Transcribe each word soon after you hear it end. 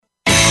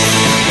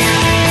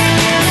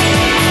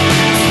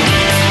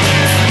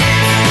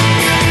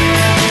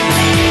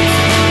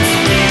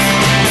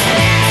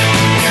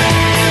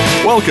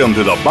Welcome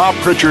to the Bob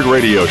Pritchard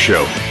Radio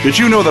Show. Did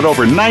you know that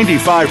over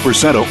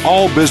 95% of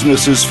all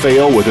businesses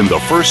fail within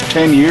the first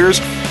 10 years?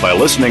 By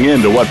listening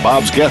in to what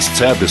Bob's guests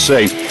have to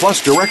say,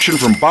 plus direction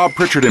from Bob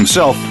Pritchard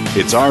himself,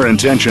 it's our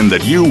intention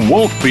that you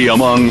won't be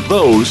among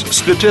those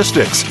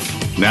statistics.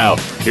 Now,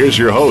 here's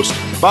your host,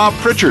 Bob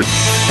Pritchard.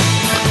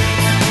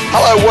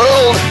 Hello,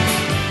 world.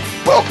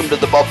 Welcome to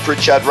the Bob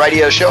Pritchard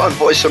Radio Show on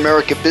Voice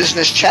America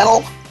Business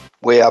Channel.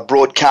 We are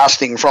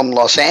broadcasting from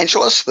Los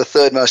Angeles, the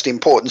third most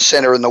important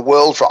center in the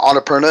world for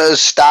entrepreneurs,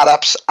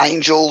 startups,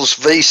 angels,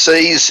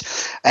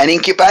 VCs, and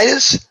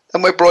incubators.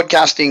 And we're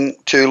broadcasting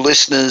to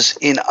listeners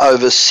in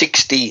over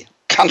 60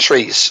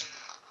 countries.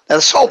 Now,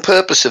 the sole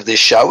purpose of this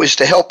show is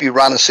to help you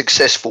run a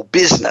successful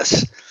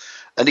business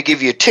and to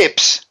give you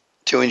tips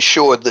to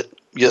ensure that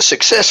you're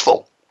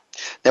successful.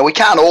 Now, we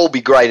can't all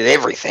be great at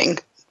everything,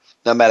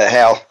 no matter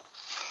how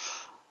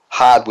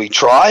hard we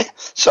try.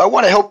 So I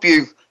want to help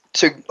you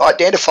to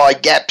identify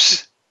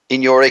gaps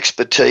in your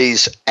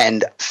expertise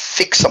and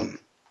fix them.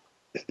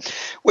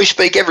 We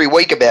speak every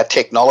week about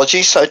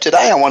technology, so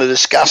today I want to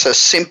discuss a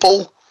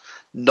simple,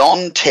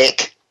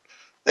 non-tech,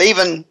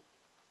 even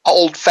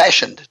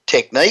old-fashioned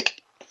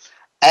technique,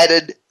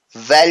 added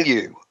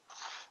value.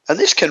 And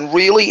this can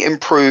really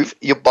improve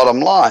your bottom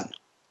line.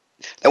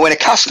 Now, when a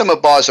customer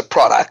buys a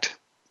product,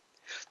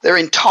 they're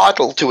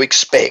entitled to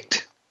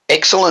expect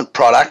excellent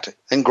product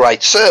and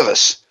great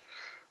service.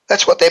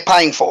 That's what they're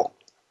paying for.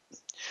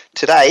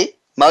 Today,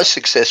 most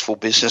successful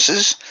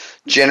businesses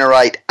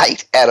generate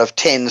 8 out of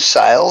 10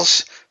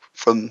 sales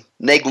from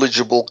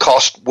negligible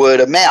cost word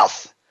of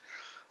mouth,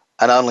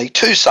 and only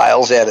 2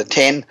 sales out of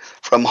 10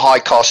 from high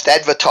cost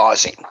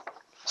advertising.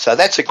 So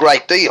that's a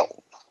great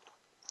deal.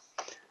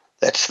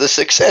 That's the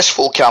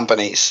successful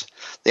companies.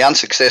 The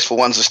unsuccessful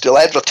ones are still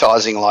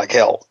advertising like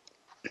hell.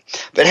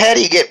 But how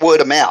do you get word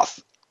of mouth?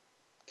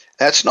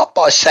 Now, it's not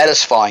by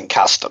satisfying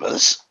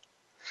customers.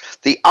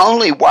 The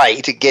only way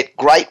to get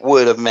great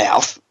word of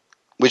mouth,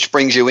 which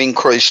brings you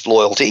increased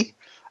loyalty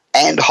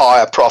and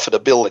higher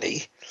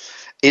profitability,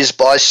 is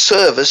by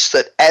service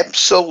that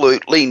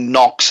absolutely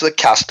knocks the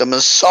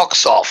customer's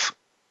socks off.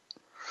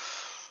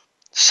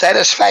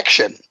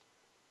 Satisfaction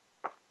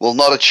will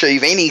not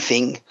achieve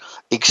anything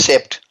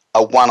except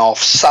a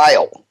one-off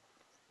sale.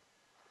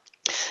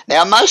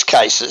 Now, in most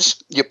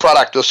cases, your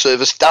product or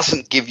service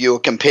doesn't give you a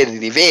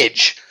competitive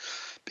edge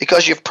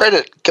because your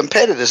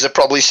competitors are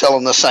probably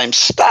selling the same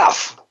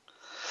stuff.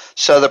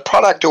 So the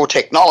product or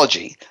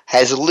technology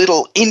has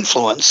little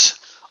influence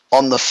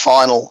on the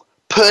final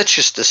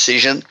purchase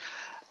decision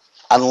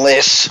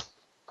unless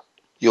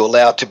you're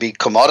allowed to be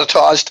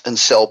commoditized and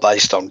sell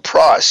based on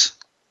price.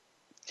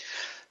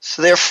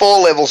 So there are 4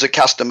 levels of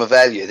customer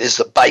value. There's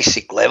the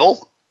basic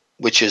level,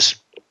 which is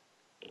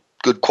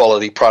good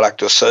quality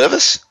product or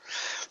service.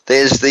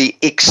 There's the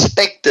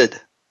expected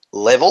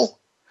level,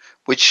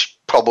 which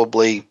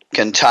probably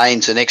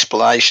contains an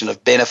explanation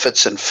of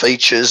benefits and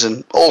features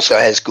and also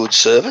has good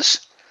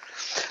service.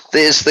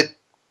 There's the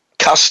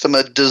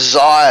customer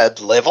desired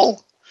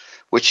level,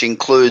 which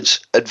includes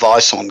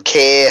advice on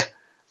care,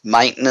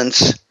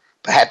 maintenance,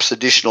 perhaps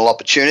additional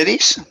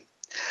opportunities.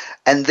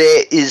 And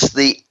there is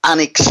the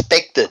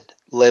unexpected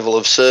level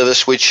of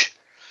service, which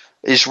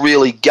is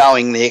really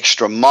going the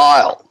extra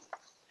mile.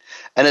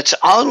 And it's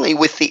only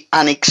with the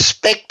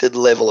unexpected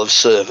level of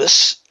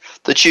service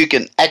that you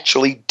can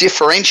actually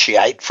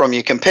differentiate from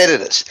your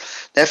competitors.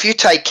 Now, if you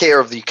take care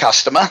of your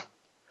customer,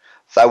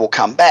 they will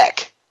come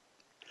back.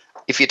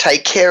 If you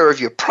take care of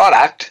your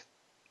product,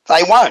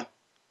 they won't.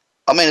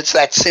 I mean, it's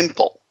that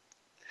simple.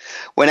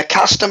 When a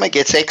customer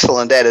gets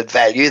excellent added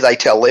value, they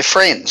tell their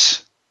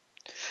friends.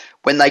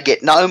 When they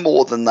get no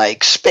more than they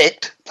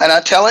expect, they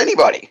don't tell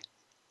anybody.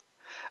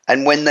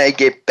 And when they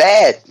get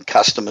bad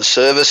customer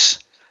service,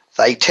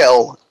 they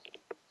tell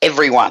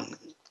everyone.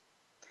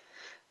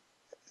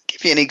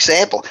 Give you an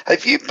example.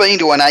 Have you been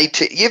to an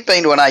you've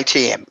been to an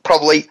ATM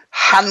probably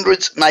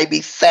hundreds, maybe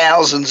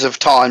thousands of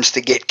times to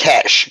get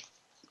cash.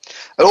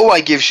 It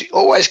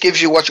always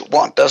gives you what you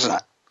want, doesn't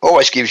it?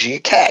 Always gives you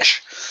your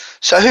cash.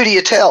 So who do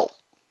you tell?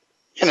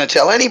 You don't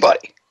tell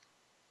anybody.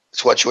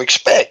 It's what you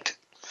expect.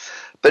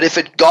 But if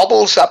it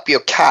gobbles up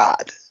your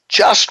card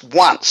just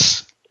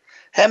once,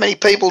 how many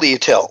people do you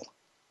tell?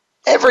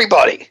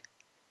 Everybody.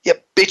 You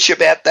bitch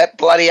about that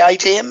bloody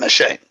ATM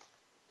machine.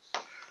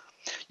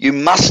 You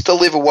must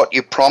deliver what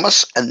you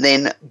promise and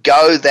then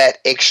go that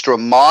extra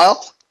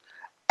mile,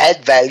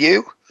 add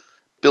value,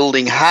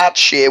 building heart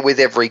share with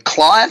every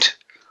client,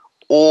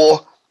 or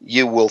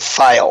you will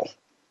fail.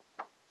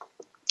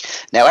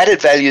 Now,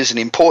 added value is an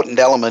important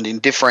element in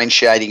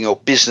differentiating your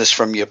business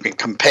from your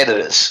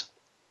competitors.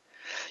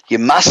 You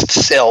must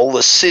sell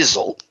the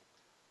sizzle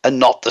and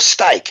not the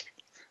steak.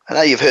 I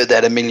know you've heard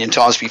that a million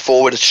times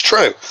before, but it's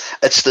true.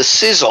 It's the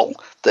sizzle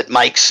that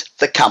makes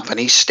the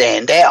company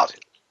stand out.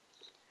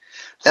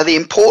 Now, the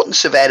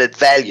importance of added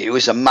value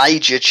is a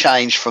major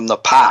change from the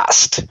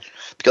past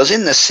because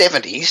in the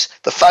 70s,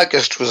 the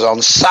focus was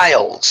on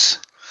sales.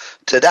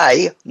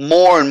 Today,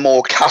 more and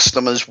more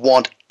customers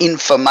want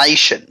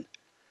information.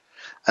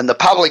 And the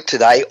public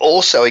today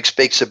also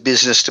expects a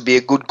business to be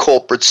a good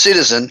corporate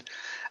citizen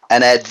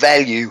and add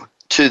value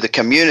to the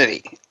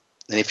community.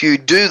 And if you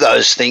do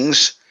those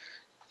things,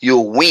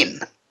 you'll win.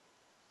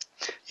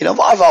 You know,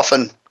 I've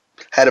often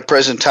had a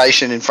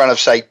presentation in front of,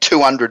 say,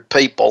 200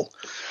 people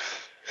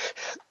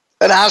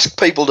and ask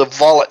people to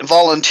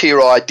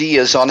volunteer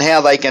ideas on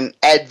how they can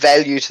add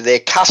value to their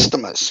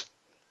customers.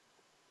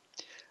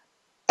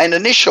 And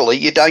initially,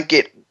 you don't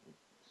get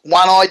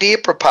one idea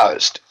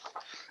proposed.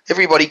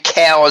 Everybody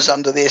cowers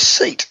under their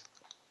seat.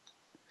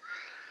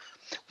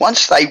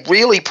 Once they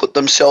really put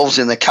themselves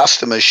in the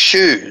customer's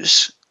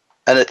shoes,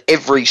 and at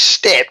every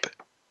step,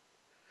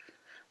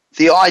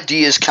 the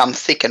ideas come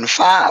thick and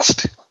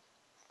fast.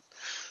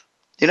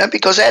 You know,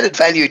 because added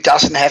value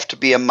doesn't have to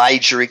be a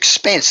major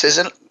expense. There's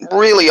a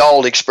really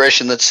old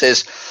expression that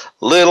says,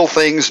 little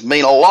things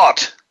mean a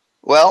lot.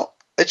 Well,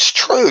 it's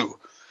true.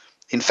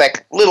 In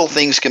fact, little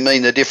things can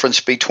mean the difference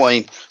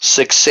between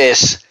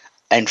success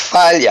and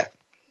failure.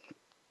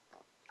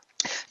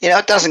 You know,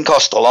 it doesn't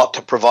cost a lot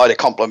to provide a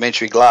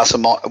complimentary glass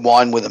of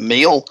wine with a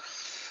meal,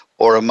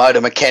 or a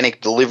motor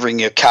mechanic delivering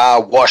your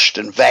car washed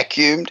and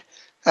vacuumed.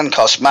 It doesn't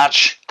cost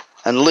much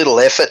and little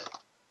effort.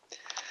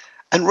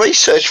 And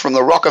research from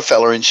the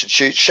Rockefeller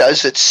Institute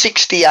shows that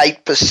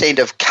 68%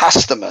 of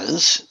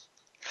customers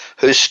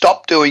who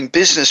stop doing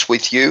business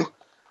with you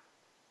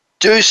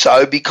do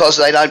so because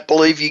they don't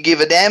believe you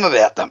give a damn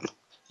about them.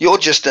 You're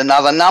just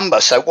another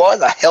number, so why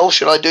the hell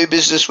should I do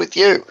business with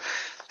you?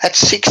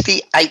 That's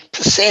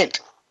 68%.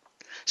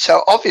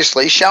 So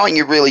obviously, showing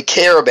you really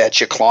care about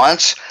your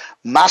clients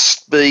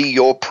must be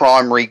your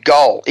primary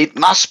goal. It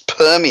must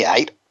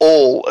permeate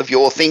all of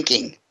your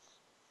thinking.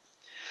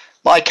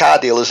 My car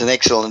deal is an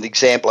excellent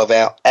example of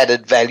how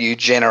added value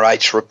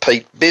generates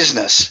repeat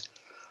business.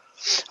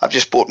 I've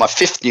just bought my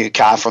 5th new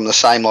car from the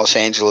same Los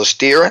Angeles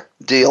dealer.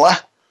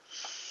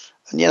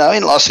 And, you know,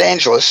 in Los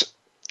Angeles,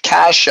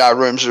 car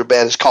showrooms are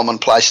about as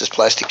commonplace as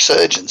plastic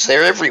surgeons.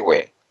 They're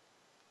everywhere.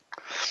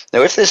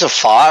 Now, if there's a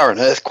fire, an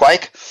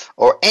earthquake,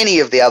 or any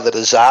of the other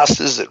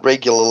disasters that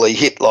regularly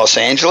hit Los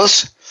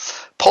Angeles,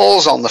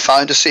 Paul's on the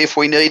phone to see if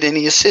we need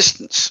any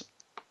assistance.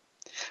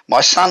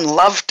 My son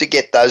loved to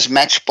get those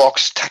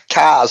Matchbox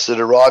cars that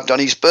arrived on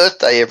his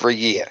birthday every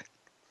year.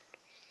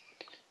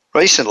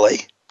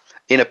 Recently,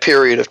 in a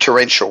period of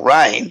torrential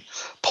rain,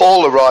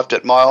 Paul arrived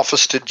at my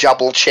office to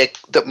double check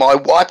that my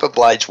wiper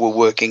blades were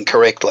working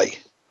correctly.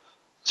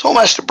 It's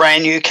almost a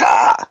brand new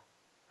car,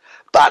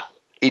 but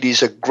it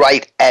is a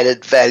great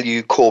added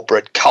value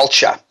corporate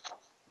culture.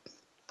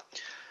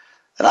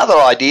 Another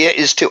idea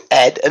is to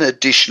add an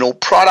additional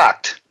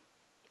product.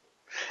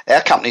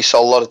 Our company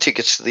sold a lot of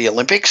tickets to the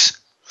Olympics,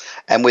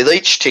 and with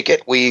each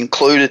ticket we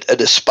included a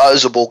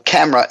disposable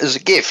camera as a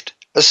gift,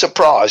 a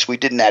surprise. We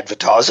didn't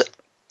advertise it.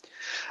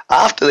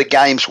 After the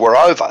games were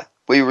over,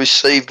 we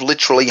received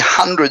literally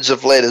hundreds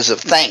of letters of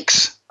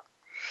thanks,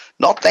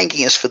 not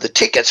thanking us for the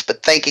tickets,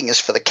 but thanking us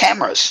for the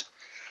cameras.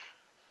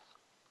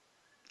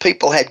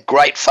 People had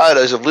great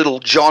photos of little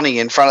Johnny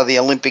in front of the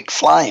Olympic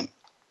flame,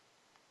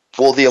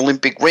 or the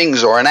Olympic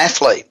rings, or an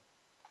athlete.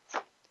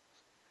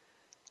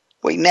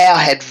 We now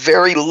had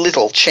very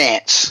little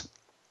chance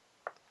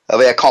of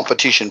our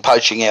competition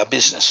poaching our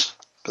business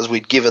because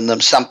we'd given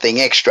them something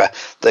extra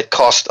that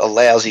cost a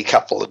lousy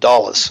couple of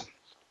dollars.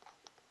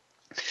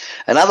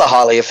 Another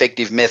highly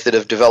effective method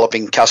of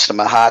developing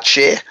customer heart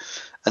share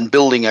and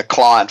building a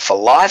client for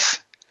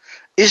life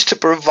is to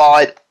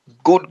provide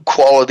good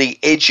quality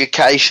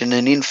education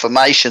and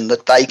information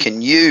that they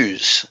can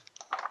use.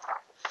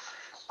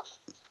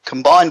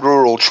 Combined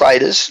Rural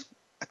Traders,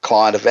 a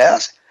client of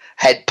ours,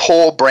 had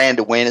poor brand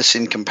awareness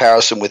in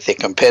comparison with their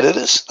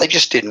competitors. They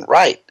just didn't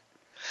rate.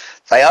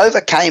 They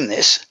overcame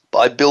this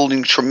by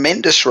building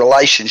tremendous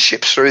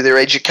relationships through their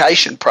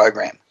education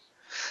program.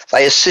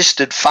 They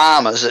assisted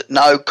farmers at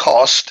no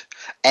cost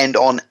and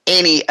on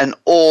any and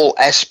all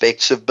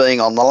aspects of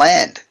being on the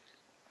land.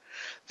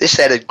 This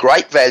added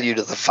great value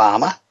to the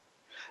farmer,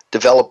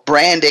 developed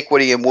brand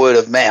equity and word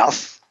of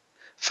mouth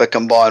for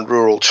Combined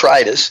Rural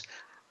Traders,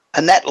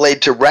 and that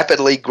led to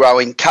rapidly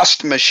growing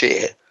customer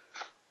share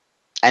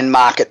and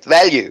market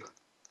value.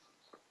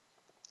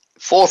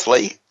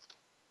 Fourthly,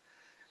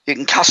 you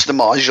can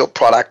customize your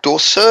product or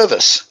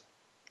service.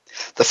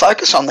 The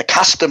focus on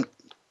the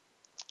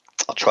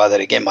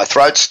my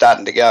throat's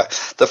starting to go.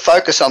 The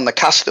focus on the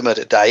customer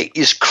today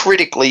is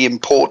critically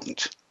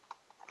important.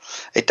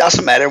 It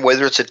doesn't matter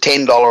whether it's a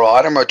 $10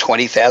 item or a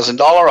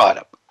 $20,000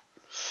 item.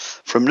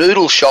 From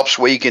noodle shops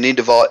where you can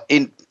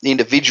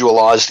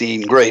individualize the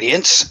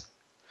ingredients,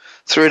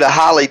 through to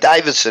Harley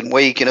Davidson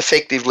where you can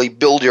effectively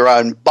build your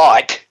own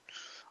bike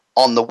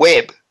on the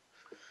web,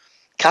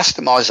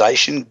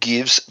 customization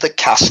gives the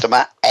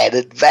customer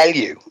added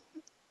value.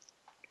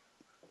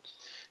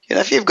 You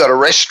know, if you've got a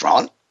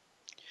restaurant,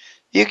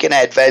 you can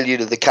add value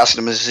to the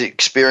customer's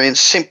experience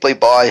simply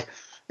by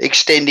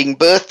extending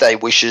birthday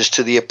wishes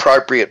to the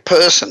appropriate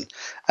person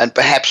and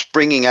perhaps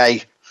bringing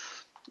a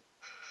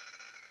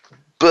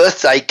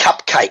birthday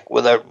cupcake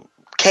with a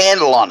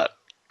candle on it.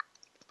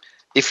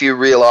 if you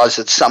realise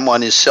that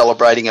someone is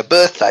celebrating a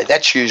birthday.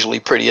 That's usually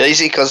pretty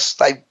easy because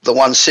they're the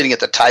ones sitting at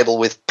the table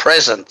with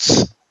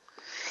presents.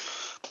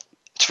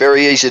 It's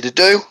very easy to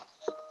do,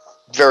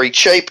 very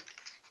cheap,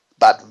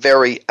 but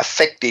very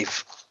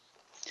effective.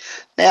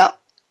 Now,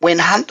 when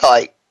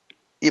Hyundai,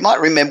 you might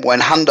remember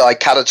when Hyundai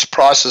cut its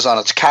prices on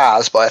its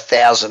cars by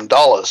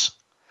 $1,000.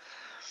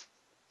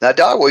 Now,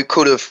 Daewoo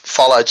could have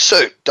followed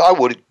suit.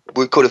 Daewoo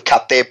could have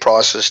cut their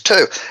prices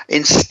too.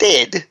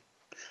 Instead,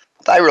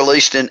 they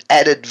released an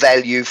added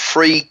value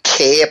free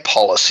care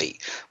policy,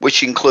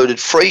 which included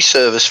free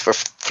service for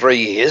 3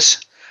 years,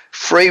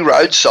 free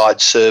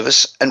roadside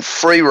service, and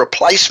free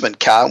replacement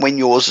car when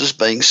yours is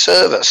being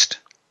serviced.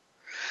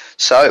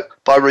 So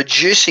by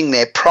reducing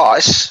their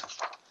price,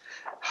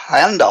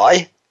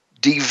 Hyundai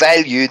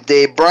devalued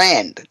their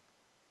brand.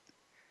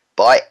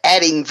 By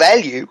adding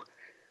value,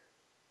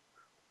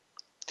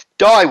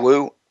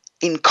 Daewoo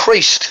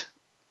increased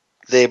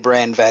their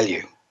brand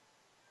value.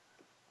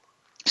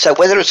 So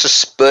whether it's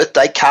a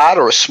birthday card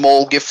or a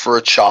small gift for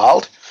a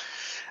child,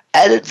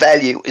 added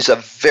value is a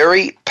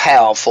very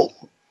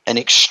powerful and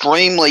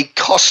extremely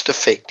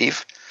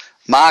cost-effective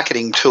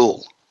marketing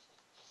tool.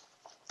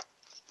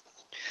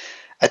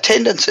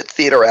 Attendance at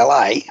Theatre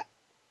LA,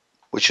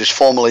 which is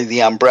formerly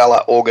the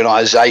umbrella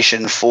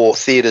organisation for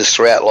theatres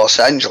throughout Los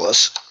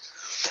Angeles,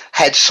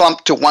 had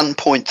slumped to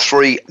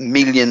 1.3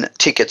 million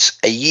tickets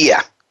a year.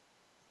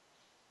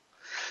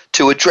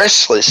 To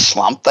address this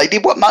slump, they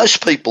did what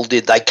most people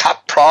did. They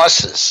cut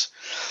prices.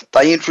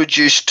 They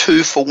introduced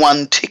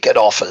 2-for-1 ticket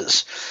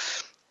offers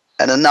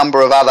and a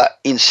number of other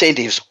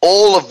incentives,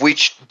 all of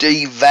which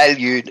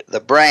devalued the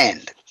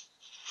brand.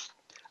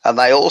 And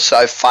they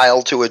also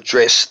failed to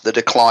address the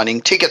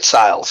declining ticket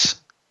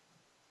sales.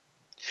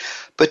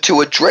 But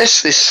to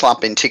address this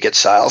slump in ticket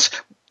sales,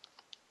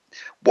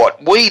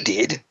 what we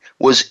did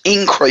was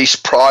increase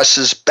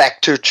prices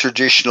back to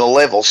traditional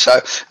levels.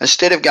 So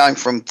instead of going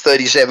from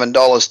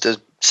 $37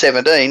 to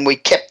 $17, we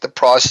kept the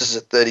prices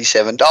at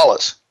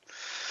 $37.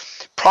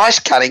 Price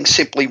cutting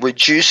simply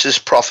reduces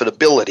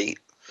profitability,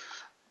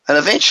 and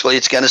eventually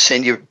it's going to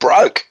send you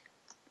broke.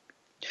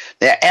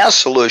 Now, our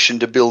solution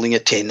to building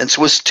attendance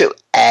was to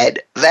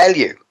add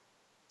value.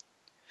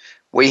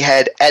 We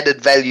had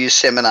added value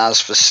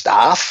seminars for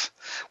staff.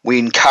 We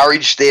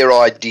encouraged their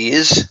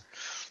ideas,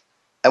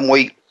 and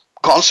we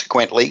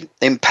consequently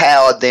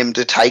empowered them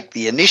to take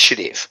the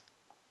initiative.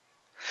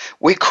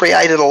 We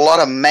created a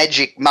lot of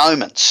magic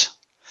moments,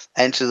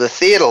 and to the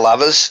theatre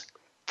lovers,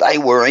 they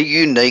were a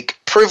unique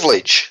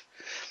privilege.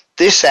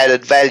 This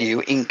added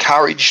value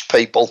encouraged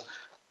people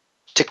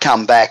to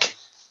come back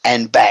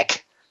and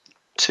back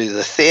to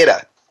the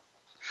theatre.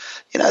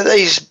 You know,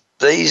 these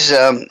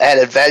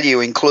added value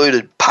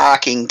included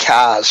parking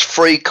cars,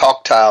 free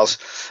cocktails,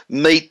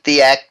 meet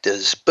the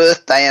actors,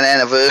 birthday and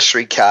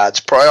anniversary cards,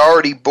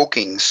 priority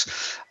bookings,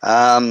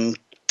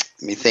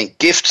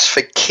 gifts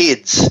for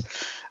kids,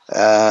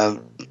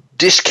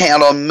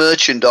 discount on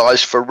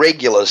merchandise for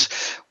regulars.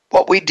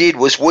 What we did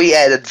was we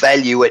added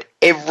value at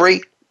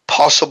every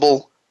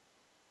possible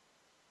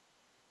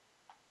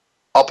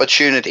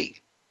opportunity.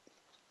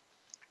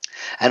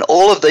 And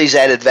all of these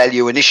added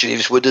value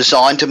initiatives were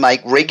designed to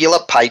make regular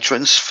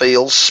patrons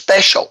feel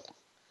special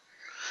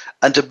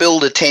and to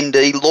build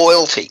attendee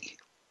loyalty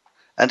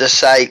and to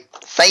say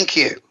thank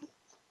you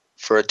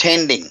for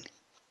attending.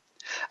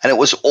 And it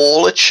was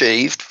all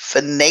achieved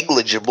for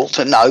negligible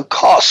to no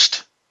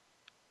cost.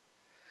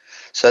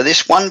 So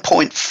this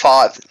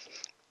 1.5,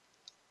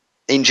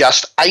 in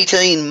just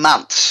 18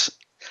 months,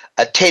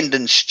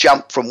 attendance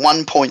jumped from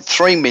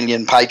 1.3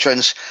 million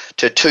patrons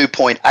to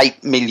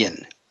 2.8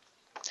 million.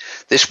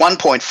 This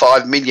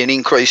 1.5 million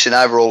increase in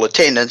overall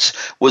attendance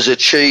was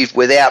achieved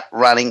without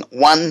running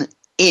 1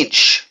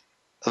 inch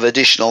of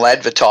additional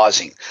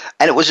advertising,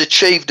 and it was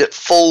achieved at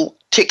full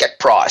ticket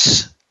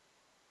price.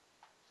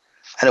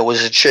 And it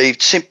was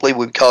achieved simply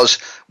because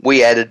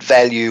we added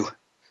value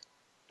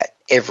at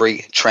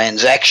every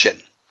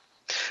transaction.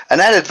 And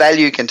added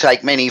value can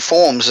take many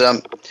forms.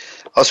 I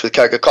was with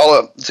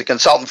Coca-Cola as a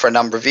consultant for a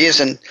number of years,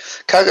 and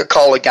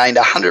Coca-Cola gained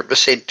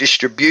 100%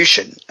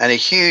 distribution and a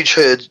huge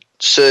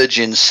surge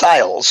in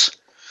sales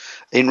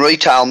in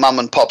retail mum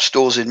and pop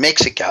stores in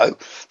Mexico.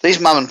 These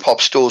mum and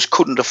pop stores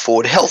couldn't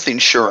afford health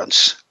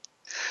insurance.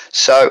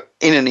 So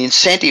in an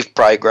incentive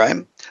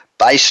program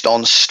based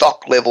on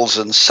stock levels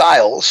and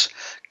sales,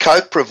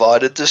 Coke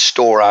provided the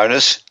store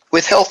owners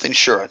with health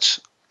insurance.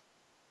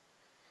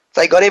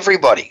 They got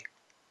everybody,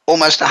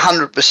 almost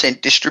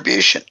 100%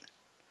 distribution.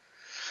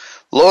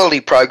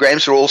 Loyalty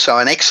programs are also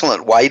an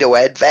excellent way to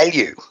add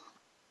value.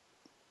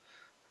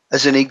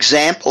 As an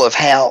example of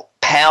how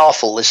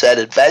powerful this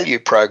added value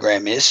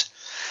program is,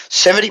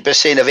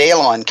 70% of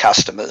airline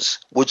customers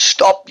would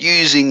stop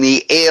using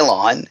the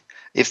airline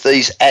if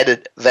these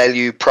added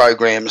value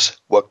programs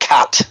were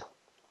cut.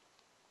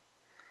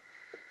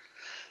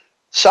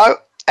 So,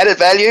 added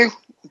value,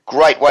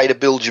 great way to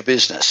build your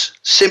business.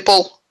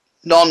 Simple,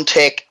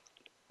 non-tech,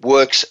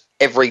 works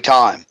every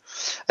time.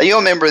 Are you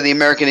a member of the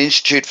American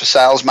Institute for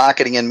Sales,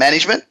 Marketing and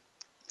Management?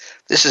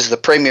 This is the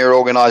premier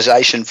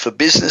organization for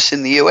business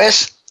in the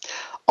US.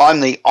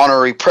 I'm the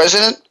honorary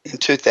president in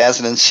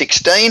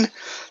 2016.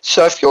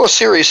 So if you're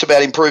serious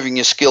about improving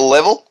your skill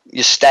level,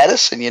 your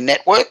status, and your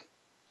network,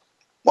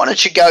 why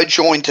don't you go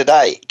join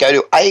today? Go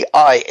to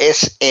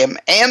AISMM.us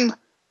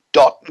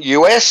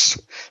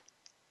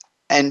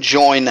and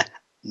join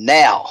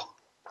now.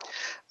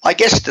 My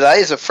guest today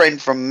is a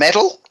friend from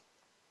Metal,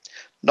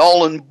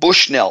 Nolan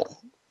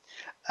Bushnell,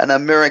 an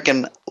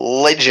American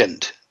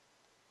legend.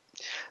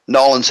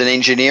 Nolan's an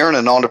engineer and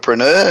an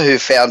entrepreneur who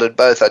founded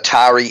both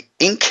Atari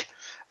Inc.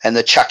 and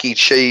the Chuck E.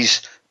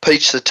 Cheese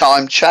Pizza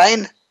Time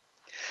chain.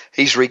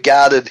 He's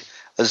regarded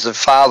as the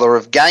father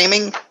of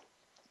gaming,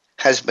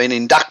 has been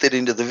inducted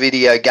into the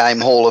Video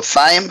Game Hall of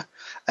Fame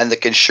and the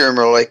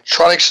Consumer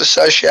Electronics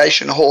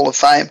Association Hall of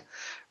Fame,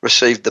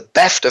 received the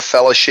BAFTA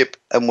Fellowship,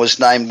 and was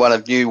named one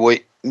of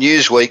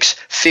Newsweek's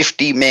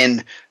 50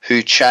 Men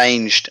Who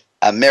Changed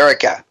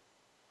America.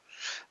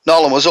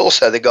 Nolan was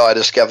also the guy who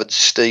discovered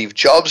Steve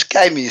Jobs,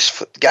 gave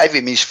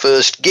him his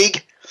first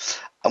gig,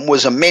 and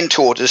was a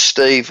mentor to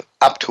Steve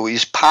up to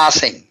his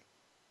passing.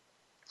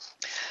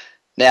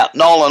 Now,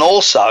 Nolan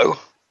also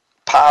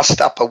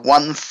passed up a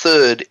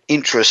 1/3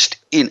 interest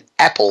in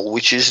Apple,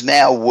 which is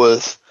now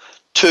worth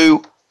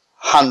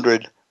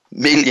 $200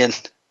 billion.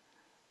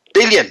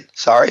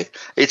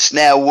 It's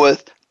now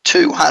worth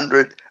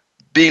 $200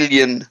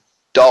 billion.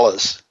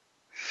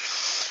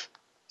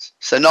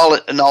 So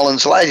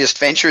Nolan's latest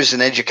venture is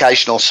an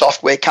educational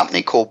software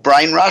company called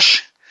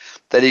BrainRush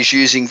that is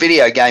using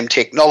video game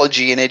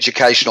technology in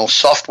educational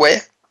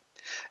software,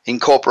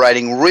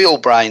 incorporating real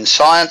brain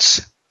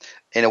science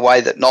in a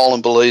way that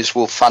Nolan believes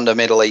will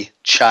fundamentally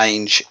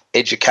change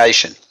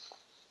education.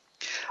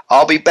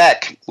 I'll be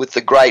back with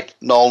the great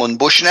Nolan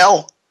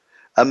Bushnell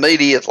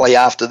immediately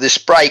after this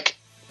break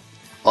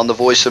on the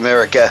Voice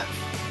America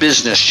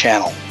Business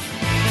Channel.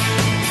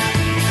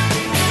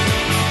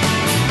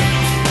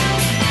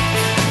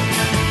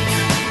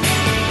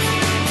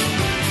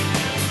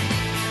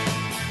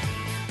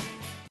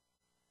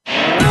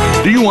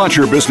 Do you want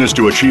your business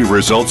to achieve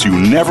results you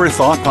never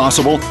thought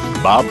possible?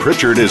 Bob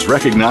Pritchard is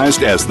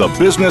recognized as the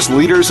Business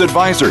Leader's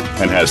Advisor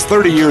and has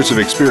 30 years of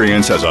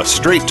experience as a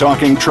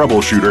straight-talking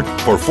troubleshooter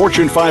for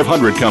Fortune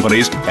 500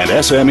 companies and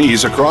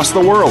SMEs across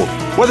the world.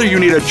 Whether you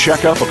need a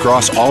checkup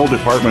across all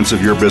departments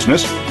of your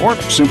business or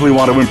simply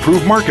want to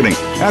improve marketing,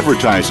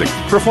 advertising,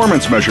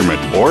 performance measurement,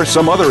 or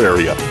some other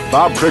area,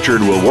 Bob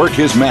Pritchard will work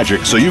his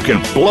magic so you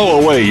can blow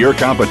away your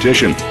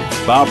competition.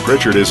 Bob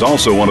Pritchard is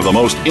also one of the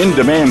most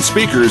in-demand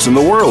speakers in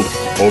the world.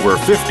 Over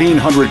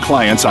 1,500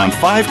 clients on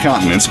 5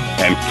 continents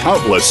and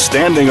countless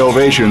standing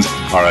ovations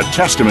are a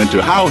testament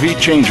to how he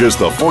changes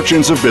the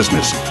fortunes of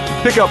business.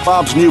 Pick up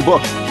Bob's new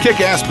book,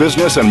 Kick-Ass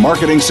Business and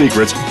Marketing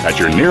Secrets, at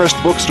your nearest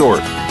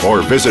bookstore,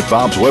 or visit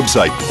Bob's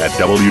website at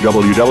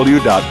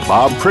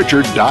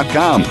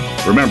www.bobpritchard.com.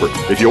 Remember,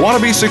 if you want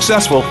to be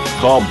successful,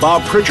 call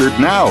Bob Pritchard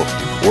now.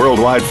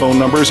 Worldwide phone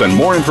numbers and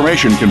more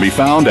information can be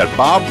found at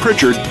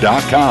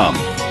bobpritchard.com.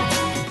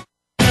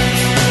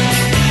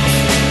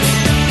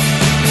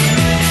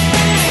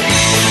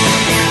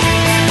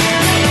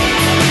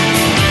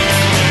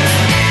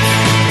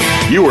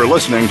 You are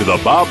listening to the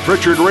Bob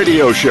Pritchard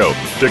Radio Show.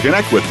 To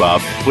connect with Bob,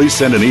 please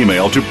send an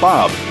email to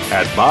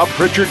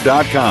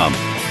bob@bobpritchard.com.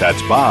 That's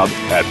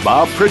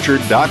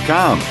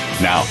bob@bobpritchard.com.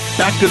 Now,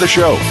 back to the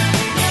show.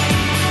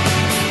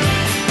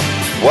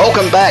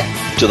 Welcome back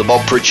to the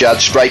Bob Pritchard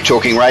Straight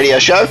Talking Radio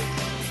Show.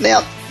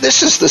 Now,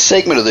 this is the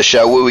segment of the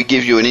show where we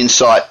give you an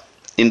insight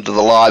into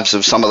the lives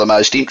of some of the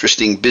most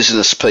interesting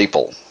business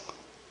people.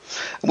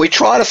 We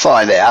try to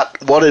find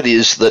out what it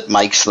is that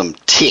makes them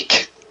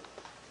tick.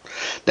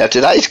 Now,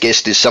 today's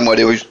guest is someone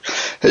who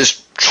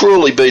has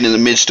truly been in the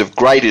midst of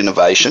great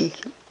innovation,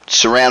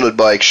 surrounded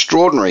by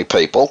extraordinary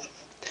people,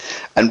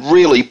 and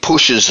really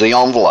pushes the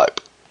envelope.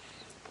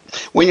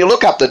 When you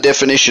look up the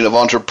definition of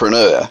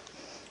entrepreneur,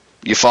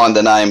 you find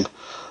the name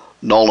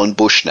Nolan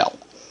Bushnell,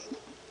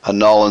 and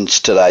Nolan's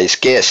today's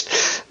guest.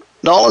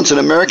 Nolan's an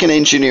American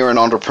engineer and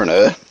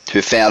entrepreneur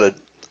who founded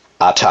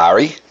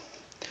Atari,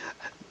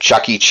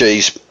 Chuck E.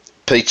 Cheese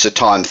Pizza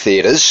Time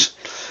Theaters.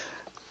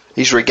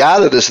 He's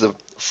regarded as the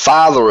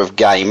father of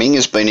gaming,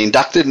 has been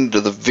inducted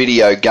into the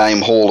Video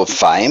Game Hall of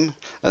Fame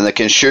and the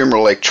Consumer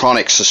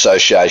Electronics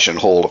Association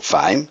Hall of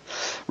Fame,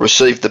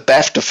 received the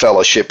BAFTA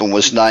Fellowship and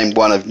was named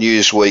one of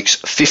Newsweek's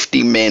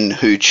 50 Men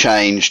Who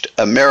Changed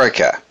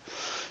America.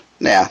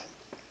 Now,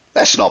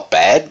 that's not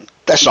bad.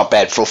 That's not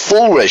bad for a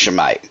full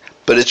resume,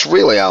 but it's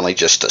really only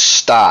just a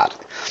start.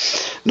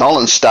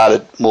 Nolan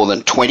started more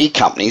than 20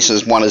 companies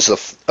as one of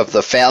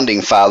the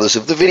founding fathers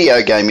of the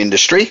video game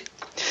industry.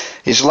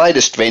 His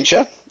latest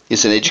venture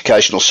is an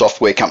educational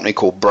software company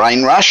called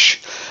BrainRush,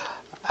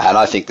 and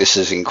I think this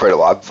is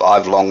incredible.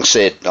 I've long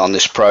said on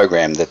this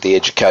program that the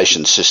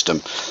education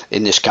system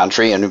in this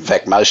country, and in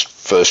fact most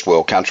first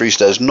world countries,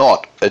 does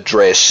not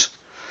address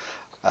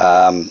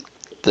the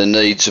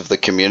needs of the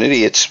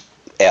community. It's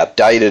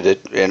outdated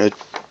and it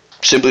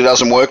simply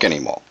doesn't work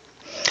anymore.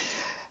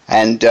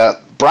 And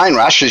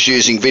BrainRush is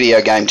using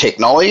video game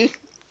technology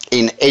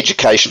in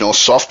educational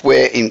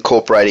software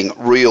incorporating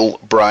real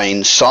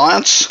brain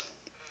science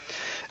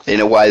in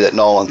a way that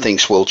Nolan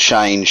thinks will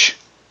change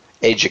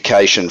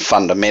education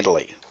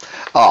fundamentally.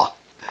 I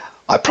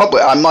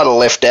might have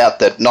left out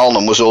that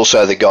Nolan was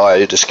also the guy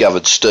who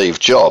discovered Steve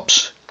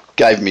Jobs,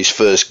 gave him his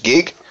first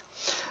gig,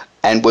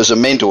 and was a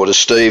mentor to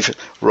Steve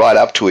right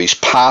up to his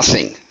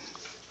passing.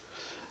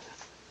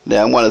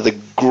 Now, one of the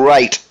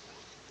great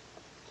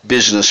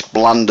business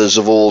blunders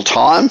of all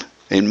time,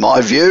 in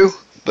my view,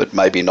 but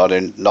maybe not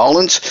in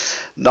Nolan's,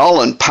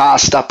 Nolan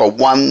passed up a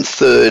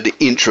 1/3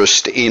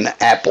 interest in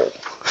Apple.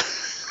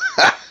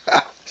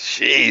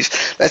 Jeez,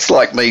 that's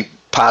like me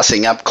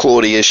passing up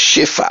Claudia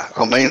Schiffer.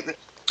 I mean,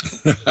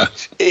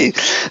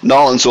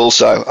 Nolan's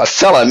also a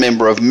fellow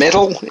member of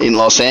Metal in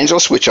Los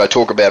Angeles, which I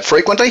talk about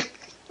frequently.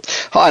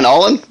 Hi,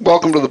 Nolan.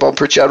 Welcome to the Bob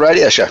Pritchard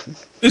Radio Show.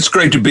 It's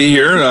great to be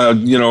here.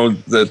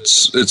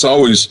 It's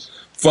always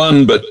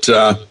fun, but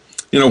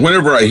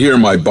whenever I hear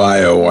my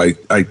bio, I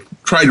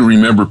try to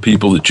remind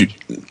people that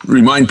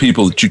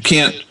you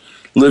can't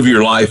live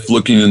your life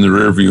looking in the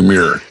rearview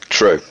mirror.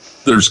 True.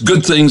 There's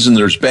good things and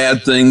there's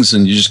bad things,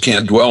 and you just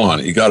can't dwell on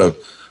it. You got to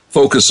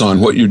focus on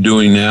what you're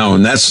doing now,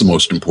 and that's the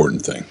most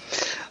important thing.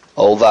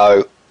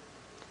 Although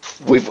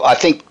I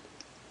think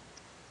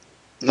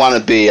want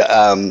to be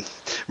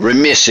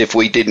remiss if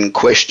we didn't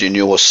question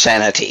your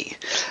sanity.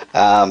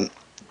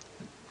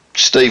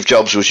 Steve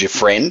Jobs was your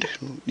friend.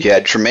 You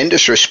had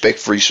tremendous respect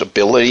for his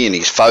ability and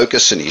his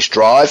focus and his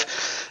drive,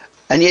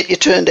 and yet you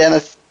turned down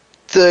a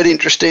third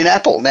interest in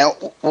Apple. Now,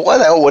 why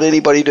the hell would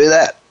anybody do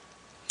that?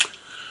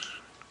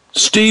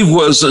 Steve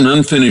was an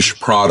unfinished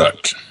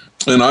product,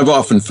 and I've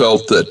often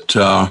felt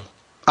that...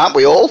 aren't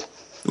we all?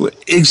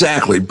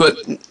 Exactly, but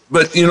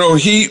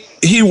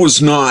he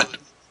was not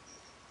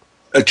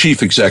a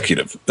chief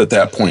executive at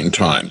that point in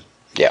time.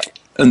 Yeah.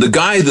 And the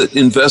guy that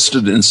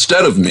invested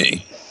instead of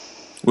me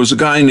was a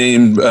guy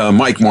named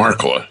Mike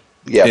Markkula.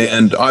 Yeah.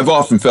 And I've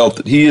often felt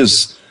that he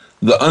is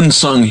the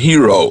unsung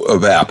hero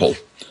of Apple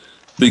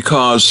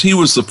because he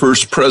was the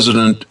first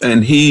president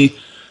and he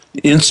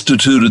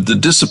instituted the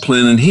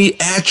discipline, and he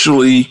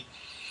actually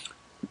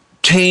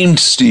tamed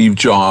Steve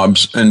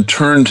Jobs and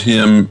turned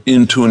him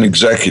into an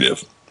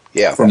executive.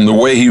 Yeah. From the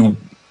way he,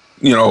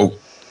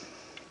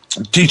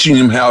 teaching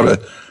him how to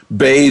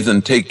bathe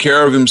and take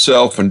care of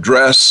himself and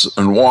dress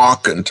and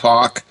walk and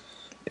talk.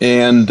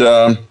 And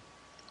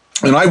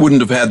I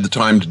wouldn't have had the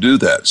time to do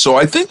that. So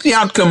I think the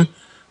outcome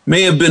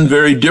may have been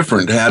very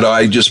different had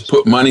I just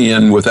put money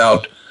in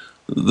without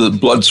the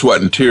blood,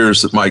 sweat, and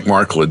tears that Mike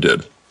Markkula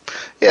did.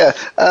 Yeah.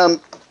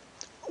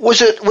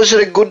 Was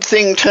it a good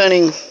thing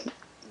turning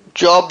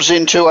Jobs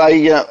into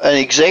an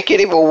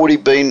executive, or would he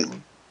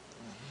been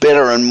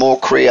better and more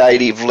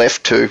creative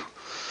left to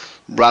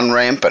run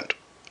rampant?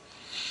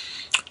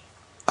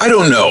 I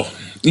don't know.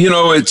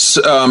 It's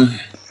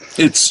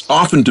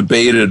often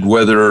debated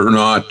whether or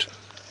not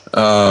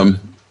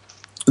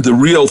the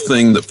real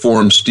thing that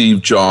formed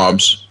Steve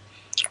Jobs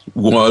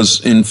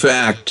was, in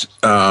fact,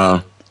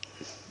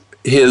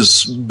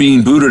 his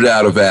being booted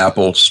out of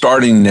Apple,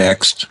 starting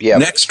Next. Yep.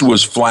 Next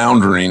was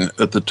floundering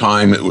at the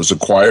time it was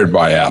acquired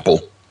by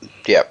Apple.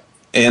 Yep.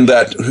 And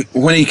that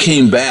when he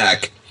came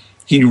back,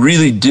 he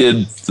really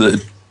did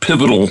the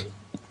pivotal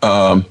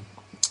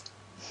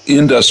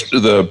industry,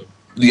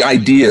 the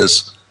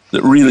ideas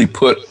that really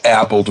put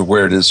Apple to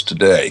where it is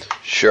today.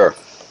 Sure.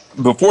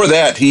 Before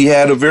that, he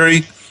had a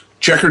very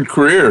checkered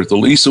career. The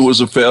Lisa was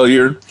a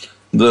failure.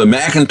 The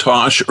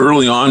Macintosh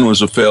early on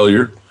was a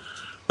failure.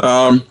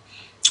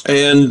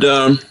 And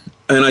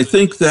I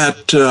think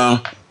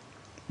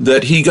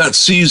that he got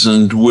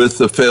seasoned with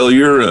the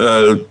failure,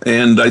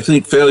 and I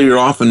think failure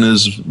often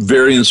is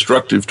very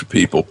instructive to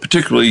people,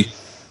 particularly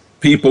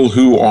people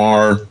who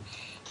are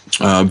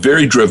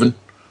very driven,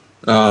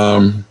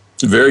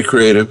 very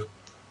creative,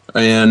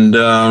 and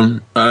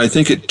I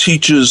think it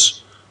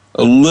teaches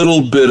a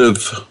little bit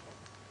of,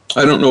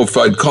 I don't know if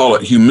I'd call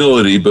it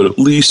humility, but at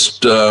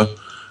least a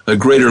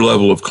greater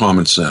level of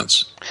common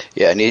sense.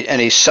 Yeah,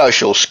 and his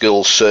social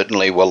skills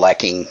certainly were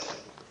lacking.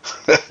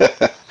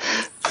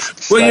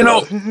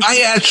 Well,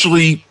 I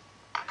actually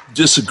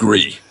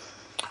disagree.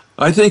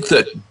 I think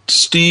that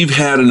Steve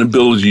had an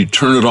ability to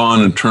turn it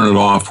on and turn it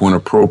off when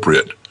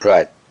appropriate.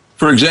 Right.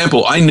 For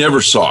example, I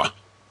never saw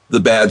the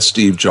bad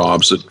Steve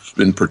Jobs that's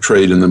been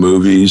portrayed in the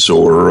movies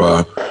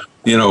or,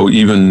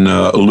 even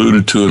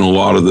alluded to in a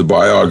lot of the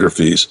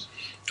biographies.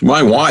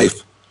 My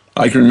wife,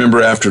 I can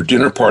remember after a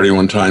dinner party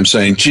one time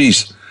saying,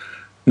 geez,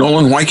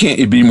 Nolan, why can't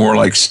you be more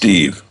like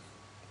Steve?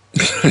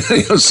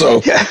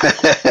 So, yeah.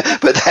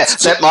 But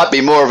that might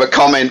be more of a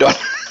comment on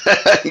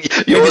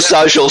your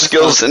social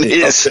skills than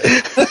his.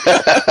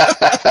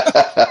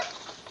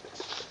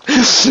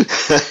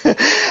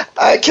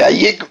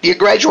 Okay, you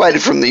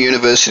graduated from the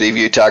University of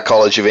Utah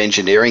College of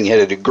Engineering, had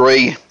a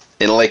degree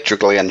in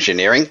electrical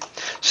engineering.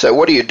 So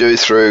what do you do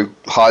through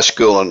high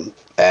school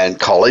and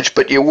college?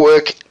 But you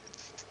work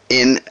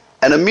in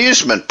an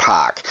amusement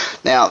park.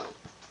 Now,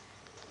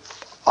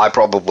 I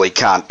probably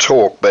can't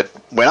talk, but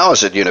when I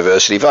was at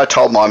university, if I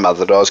told my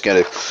mother that I was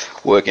going to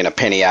work in a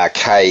penny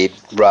arcade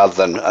rather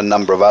than a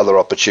number of other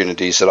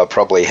opportunities that I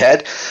probably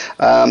had,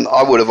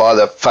 I would have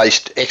either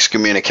faced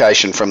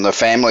excommunication from the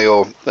family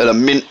or at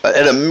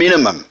a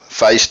minimum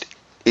faced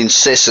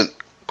incessant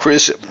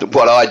criticism.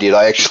 What I did,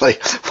 I actually,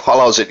 while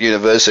I was at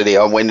university,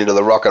 I went into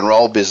the rock and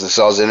roll business.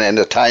 I was an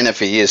entertainer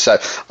for years, so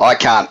I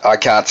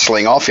can't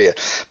sling off here.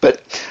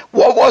 But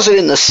what was it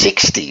in the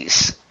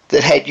 60s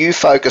that had you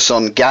focus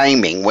on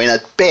gaming when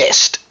at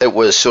best it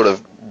was sort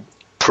of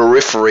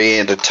periphery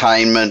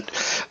entertainment?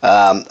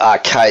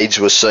 Arcades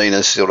were seen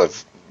as sort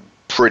of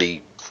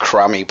pretty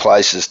crummy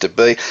places to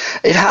be.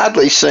 It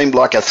hardly seemed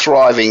like a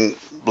thriving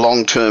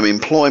long-term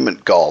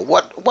employment goal.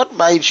 What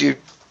made you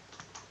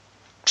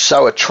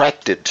so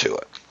attracted to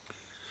it?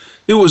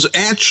 It was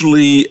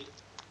actually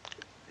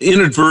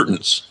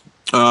inadvertence.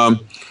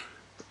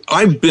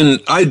 I'd been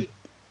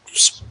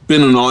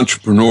an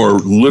entrepreneur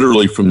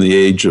literally from the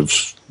age of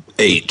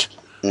 8.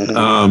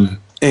 Mm-hmm.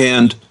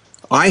 And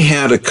I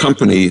had a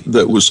company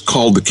that was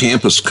called the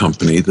Campus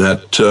Company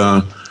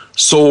that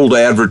sold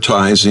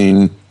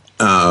advertising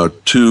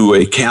to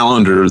a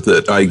calendar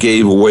that I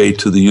gave away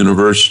to the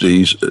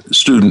university's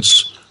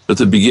students at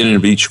the beginning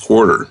of each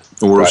quarter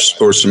or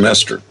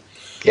semester.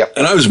 Yep.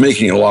 And I was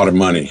making a lot of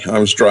money. I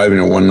was driving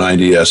a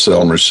 190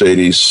 SL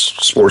Mercedes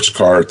sports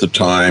car at the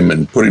time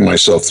and putting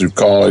myself through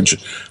college.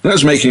 And I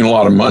was making a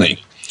lot of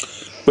money.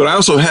 But I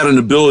also had an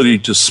ability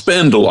to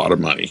spend a lot of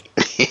money.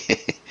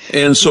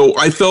 And so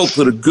I felt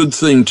that a good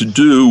thing to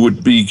do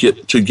would be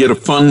to get a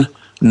fun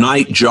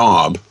night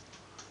job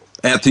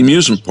at the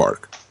amusement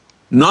park.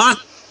 Not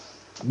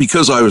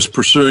because I was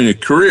pursuing a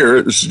career.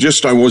 It was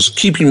just I was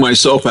keeping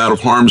myself out of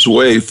harm's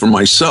way for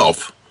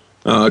myself.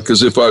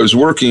 Because if I was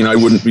working, I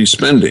wouldn't be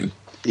spending.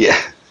 Yeah.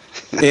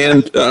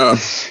 And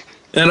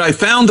I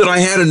found that I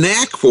had a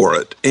knack for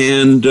it.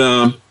 And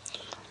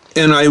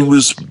I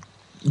was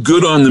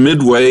good on the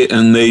midway,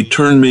 and they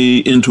turned me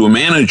into a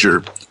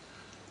manager.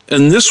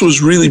 And this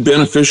was really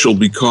beneficial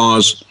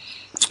because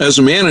as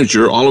a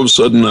manager, all of a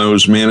sudden I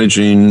was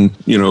managing,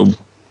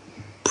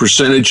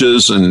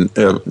 percentages and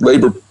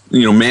labor,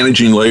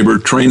 managing labor,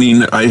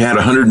 training. I had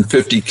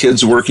 150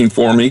 kids working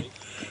for me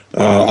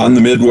on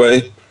the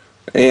midway.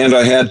 And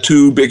I had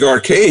 2 big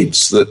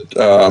arcades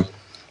that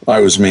I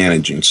was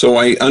managing. So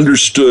I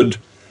understood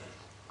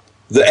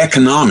the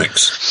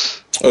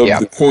economics of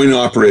the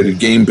coin-operated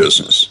game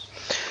business.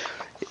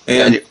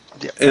 And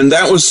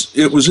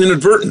it was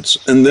inadvertence.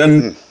 And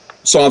then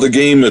saw the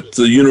game at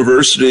the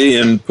university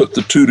and put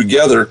the 2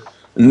 together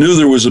and knew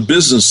there was a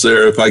business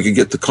there if I could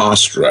get the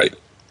cost right.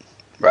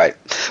 Right.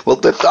 Well,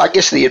 I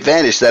guess the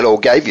advantage that all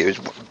gave you is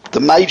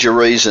the major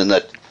reason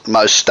that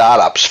most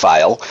startups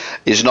fail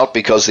is not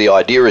because the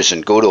idea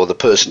isn't good or the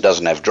person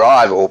doesn't have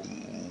drive or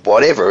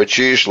whatever. It's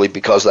usually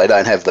because they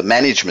don't have the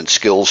management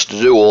skills to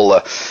do all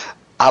the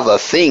other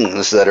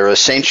things that are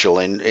essential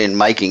in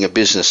making a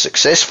business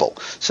successful.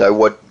 So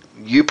what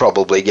you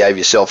probably gave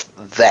yourself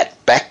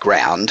that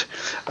background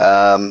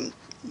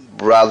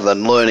rather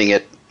than learning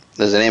it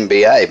as an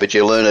MBA, but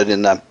you learn it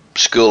in the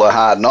School of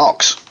Hard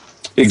Knocks.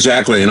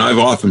 Exactly, and I've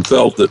often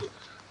felt that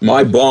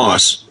my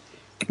boss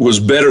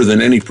was better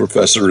than any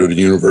professor at a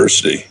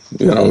university,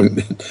 but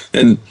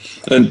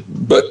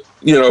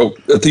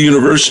at the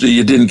university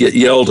you didn't get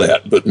yelled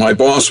at, but my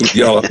boss would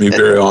yell at me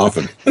very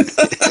often.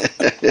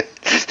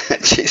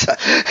 Jeez,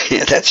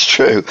 yeah, that's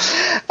true.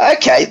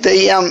 Okay,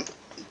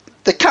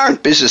 the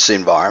current business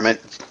environment,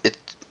 it's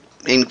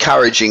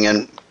encouraging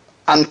an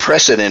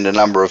unprecedented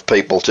number of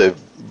people to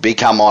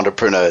become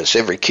entrepreneurs.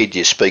 Every kid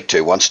you speak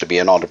to wants to be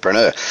an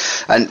entrepreneur.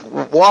 And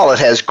while it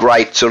has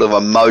great sort of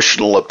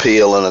emotional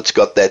appeal and it's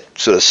got that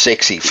sort of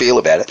sexy feel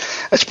about it,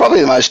 it's probably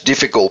the most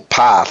difficult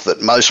path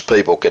that most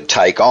people could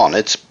take on.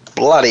 It's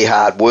bloody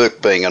hard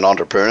work being an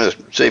entrepreneur.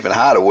 It's even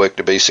harder work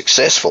to be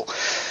successful.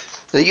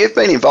 So you've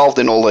been involved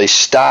in all these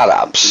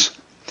startups,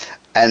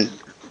 and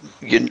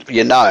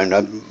you're known.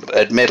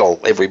 At Metal,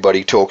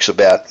 everybody talks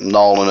about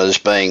Nolan as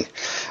being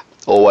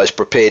always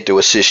prepared to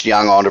assist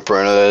young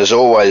entrepreneurs,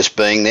 always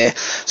being there.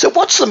 So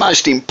what's the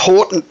most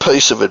important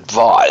piece of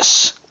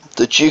advice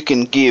that you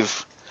can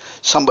give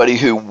somebody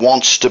who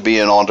wants to be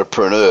an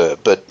entrepreneur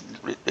but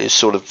is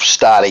sort of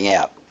starting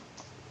out?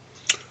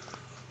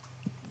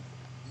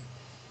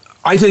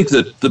 I think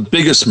that the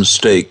biggest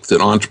mistake that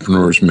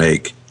entrepreneurs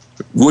make,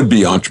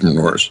 would-be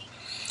entrepreneurs,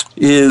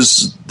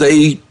 is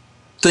they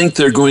think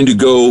they're going to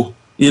go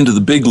into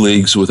the big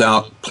leagues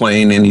without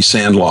playing any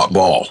sandlot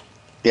ball.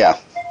 Yeah.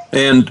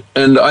 And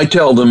I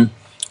tell them,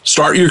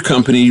 start your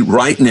company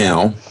right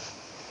now.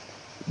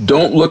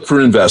 Don't look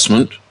for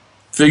investment.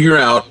 Figure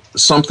out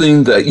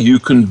something that you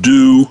can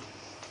do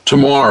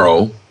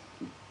tomorrow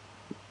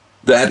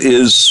that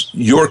is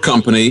your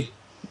company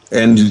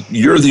and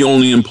you're the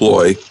only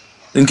employee,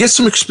 and get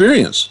some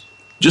experience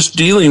just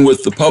dealing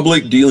with the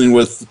public, dealing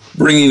with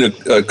bringing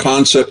a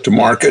concept to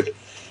market,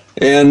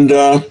 and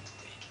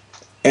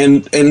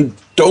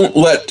don't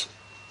let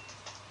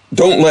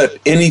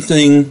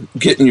anything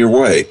get in your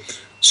way.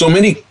 So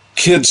many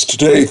kids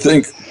today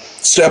think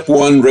step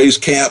one, raise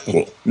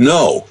capital.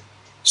 No.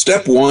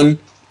 Step one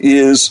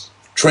is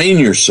train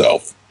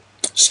yourself.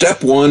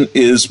 Step one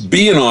is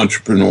be an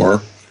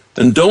entrepreneur,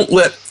 and don't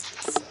let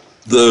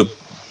the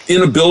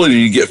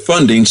inability to get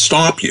funding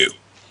stop you.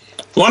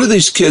 A lot of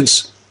these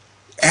kids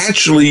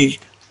actually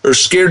are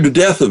scared to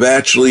death of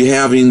actually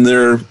having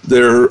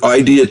their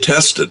idea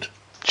tested.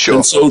 Sure.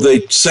 And so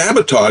they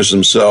sabotage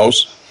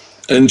themselves,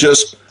 and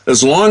just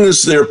as long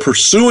as they're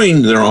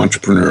pursuing their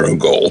entrepreneurial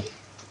goal,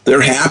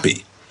 they're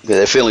happy. Yeah,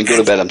 they're feeling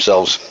good about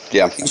themselves.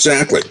 Yeah.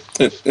 Exactly.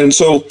 And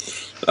so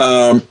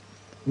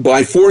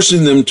by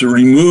forcing them to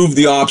remove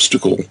the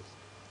obstacle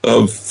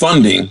of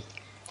funding,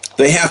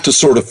 they have to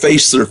sort of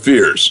face their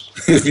fears,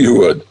 if you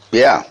would.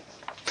 Yeah.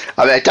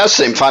 I mean, it does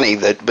seem funny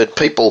but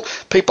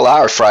people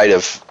are afraid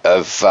of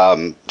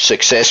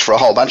success for a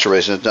whole bunch of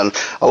reasons. And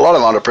a lot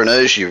of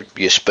entrepreneurs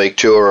you speak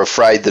to are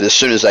afraid that as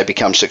soon as they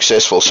become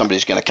successful,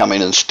 somebody's going to come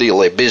in and steal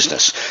their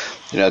business.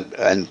 You know,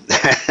 and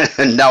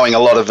knowing a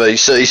lot of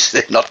VCs,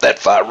 they're not that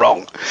far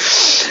wrong.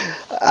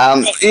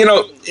 You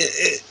know,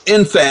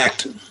 in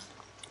fact,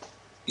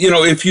 you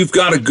know, if you've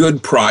got a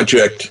good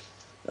project,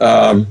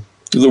 the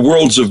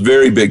world's a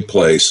very big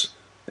place,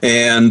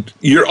 and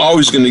you're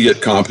always going to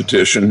get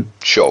competition.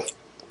 Sure.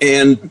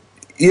 And,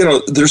 you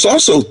know, there's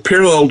also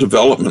parallel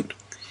development.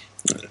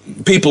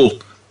 People,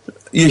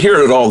 you hear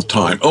it all the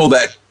time. Oh,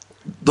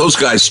 those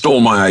guys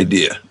stole my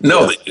idea.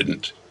 No, they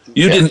didn't.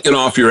 You didn't get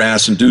off your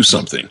ass and do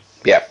something.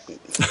 Yeah,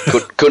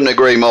 couldn't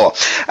agree more.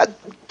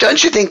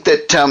 Don't you think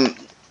that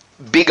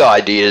big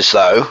ideas,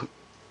 though,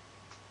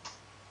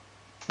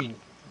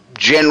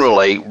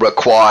 generally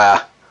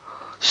require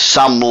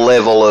some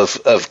level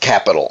of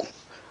capital?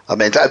 I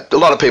mean, a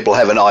lot of people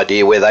have an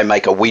idea where they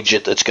make a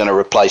widget that's going to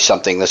replace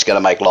something that's going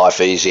to make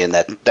life easy, and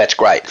that's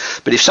great.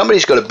 But if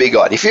somebody's got a big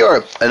idea, if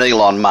you're an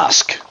Elon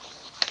Musk,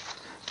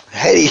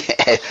 how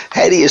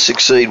do you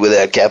succeed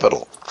without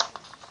capital?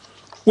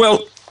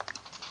 Well,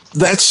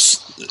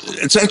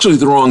 it's actually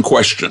the wrong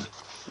question.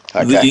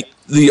 Okay.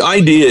 The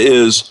idea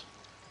is,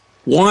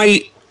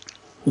 why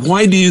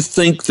do you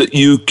think that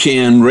you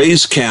can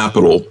raise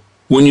capital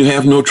when you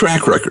have no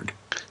track record?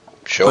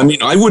 Sure. I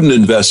mean, I wouldn't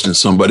invest in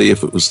somebody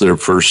if it was their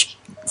first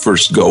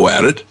go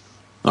at it.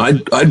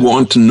 I'd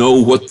want to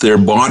know what their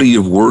body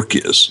of work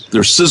is,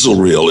 their sizzle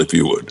reel, if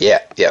you would.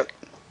 Yeah, yeah.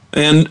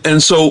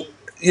 And so,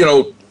 you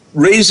know,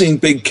 raising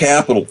big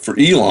capital for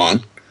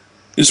Elon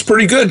is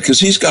pretty good because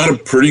he's got a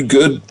pretty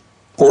good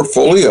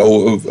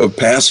portfolio of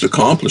past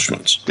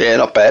accomplishments. Yeah,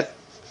 not bad.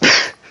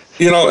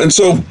 You know, and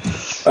so,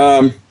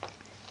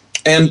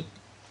 and,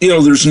 you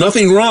know, there's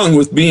nothing wrong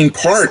with being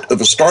part of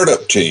a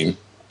startup team.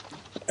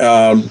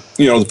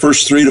 You know, the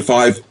first 3 to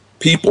 5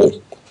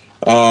 people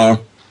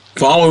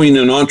following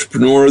an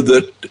entrepreneur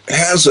that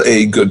has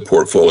a good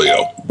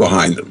portfolio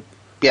behind them.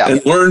 Yeah.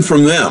 And learn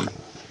from them.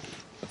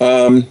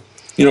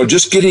 You know,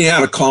 just getting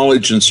out of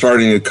college and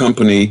starting a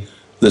company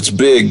that's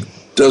big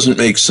doesn't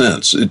make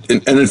sense.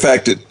 And in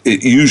fact,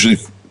 it usually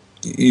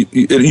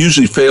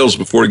fails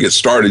before it gets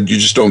started. You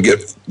just don't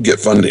get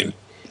funding.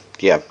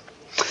 Yeah.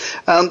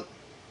 Now,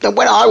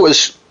 when I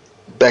was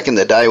back in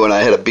the day, when I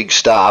had a big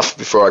staff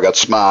before I got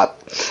smart,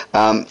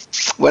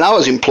 when I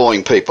was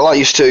employing people, I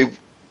used to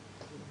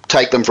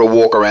take them for a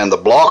walk around the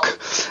block,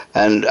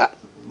 and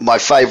my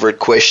favourite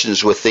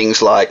questions were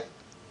things like,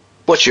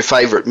 "What's your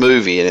favourite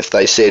movie?" And if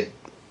they said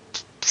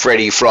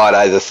Friday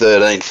the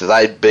 13th,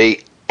 they'd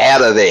be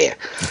out of there,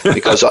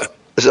 because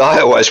as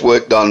I always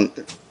worked on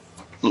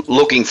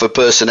looking for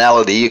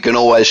personality. You can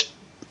always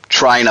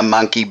train a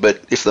monkey,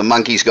 but if the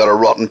monkey's got a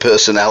rotten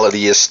personality,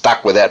 you're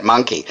stuck with that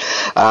monkey.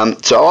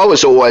 So I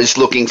was always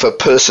looking for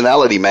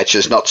personality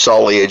matches, not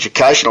solely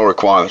educational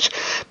requirements.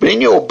 But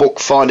in your book,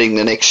 Finding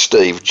the Next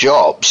Steve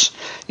Jobs,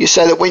 you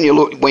say that when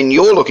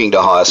you're looking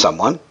to hire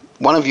someone,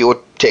 one of your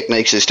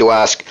techniques is to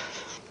ask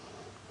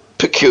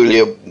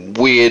peculiar,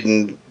 weird,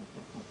 and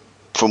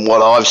from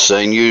what I've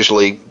seen,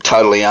 usually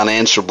totally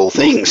unanswerable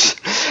things.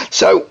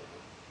 So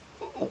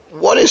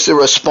what is the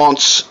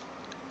response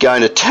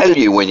going to tell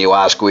you when you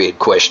ask weird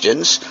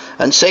questions?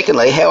 And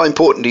secondly, how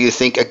important do you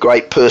think a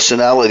great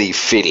personality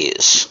fit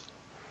is?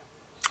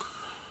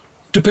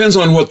 Depends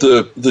on what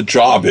the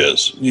job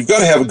is. You've got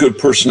to have a good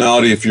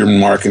personality if you're in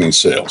marketing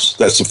sales.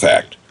 That's a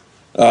fact.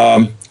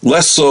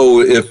 Less so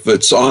if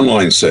it's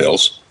online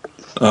sales.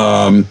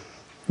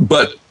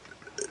 But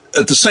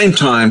at the same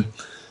time,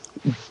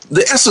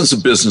 the essence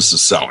of business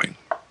is selling.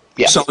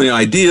 Yeah. Selling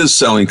ideas,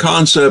 selling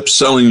concepts,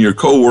 selling your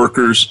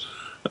coworkers.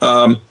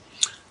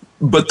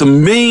 But the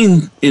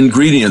main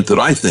ingredient that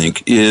I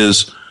think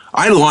is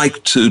I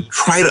like to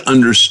try to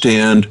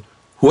understand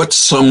what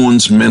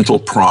someone's mental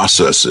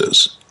process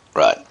is.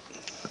 Right.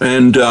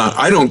 And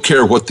I don't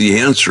care what the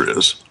answer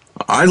is.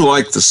 I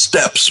like the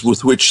steps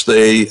with which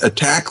they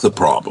attack the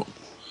problem.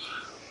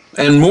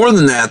 And more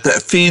than that,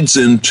 that feeds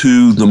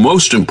into the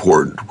most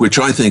important, which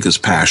I think is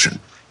passion.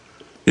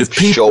 If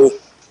people,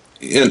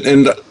 sure.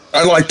 and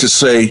I like to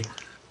say,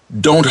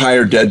 don't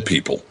hire dead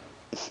people.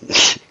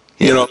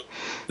 You know,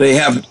 they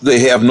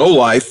have no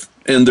life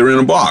and they're in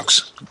a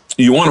box.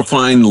 You want to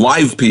find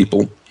live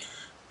people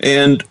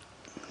And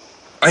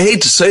I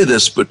hate to say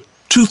this, but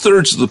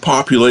 2/3 of the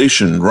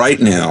population right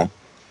now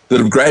that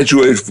have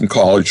graduated from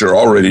college are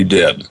already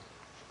dead,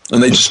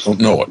 and they just don't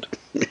know it.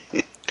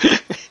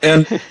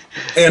 And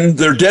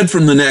they're dead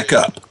from the neck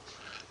up,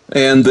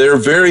 and they're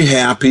very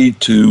happy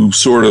to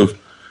sort of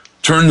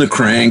turn the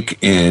crank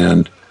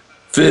and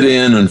fit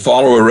in and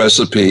follow a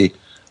recipe.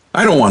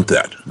 I don't want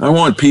that. I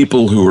want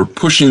people who are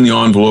pushing the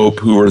envelope,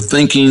 who are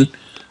thinking,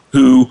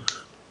 who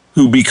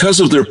because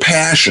of their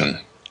passion,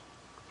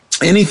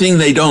 anything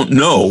they don't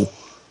know,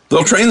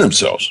 they'll train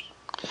themselves.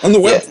 On the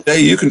web today,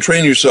 you can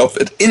train yourself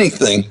at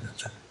anything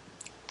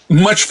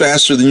much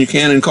faster than you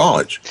can in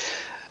college.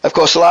 Of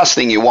course, the last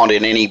thing you want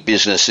in any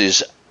business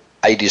is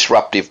a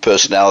disruptive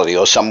personality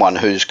or someone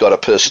who's got a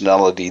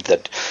personality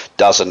that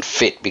doesn't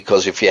fit,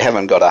 because if you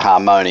haven't got a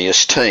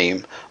harmonious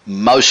team,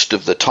 most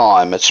of the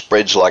time it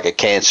spreads like a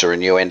cancer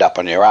and you end up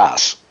on your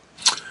ass.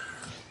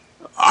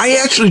 I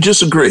actually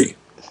disagree.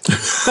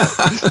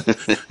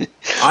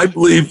 I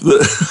believe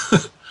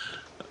that...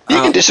 You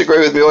can disagree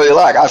with me all you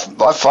like. I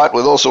fight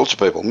with all sorts of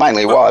people,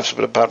 mainly wives,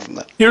 but apart from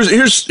that. Here's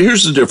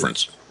the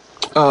difference.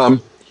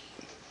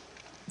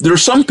 There are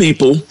some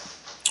people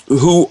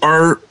who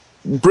are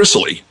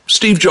bristly.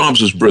 Steve Jobs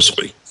was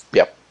bristly.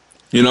 Yep.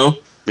 You know?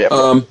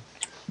 Yep.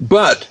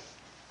 But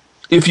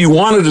if you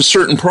wanted a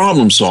certain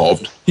problem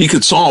solved, he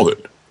could solve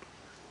it.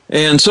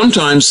 And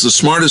sometimes the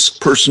smartest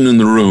person in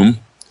the room,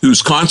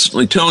 who's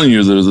constantly telling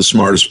you they're the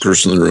smartest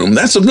person in the room,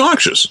 that's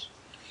obnoxious.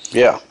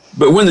 Yeah.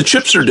 But when the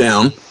chips are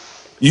down,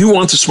 you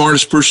want the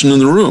smartest person in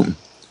the room.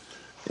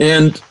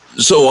 And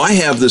so I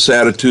have this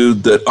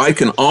attitude that I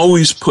can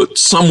always put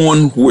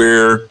someone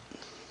where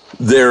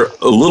they're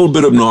a little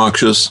bit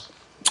obnoxious.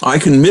 I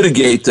can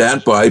mitigate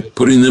that by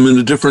putting them in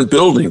a different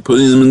building,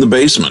 putting them in the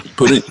basement,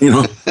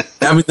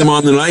 having them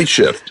on the night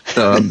shift.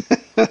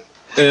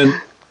 And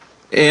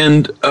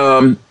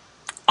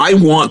I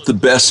want the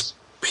best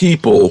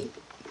people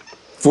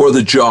for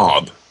the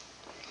job.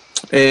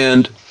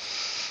 And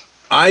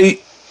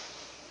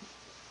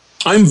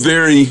I'm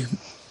very,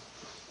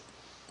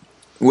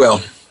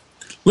 well,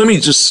 let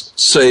me just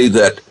say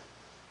that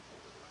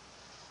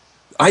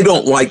I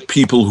don't like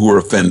people who are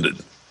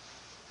offended.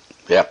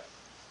 Yep.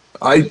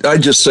 I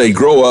just say,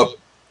 grow up.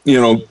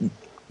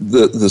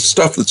 The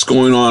stuff that's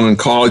going on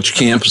college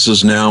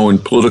campuses now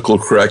and political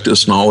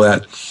correctness and all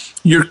that,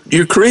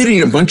 you're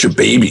creating a bunch of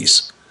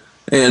babies.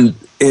 And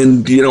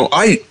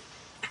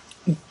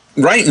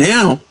right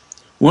now,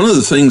 one of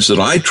the things that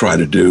I try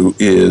to do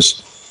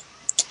is,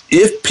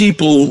 if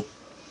people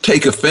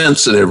take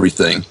offense at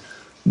everything,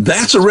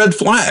 that's a red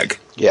flag.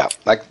 Yeah,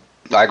 I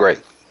agree.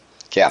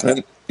 Yeah.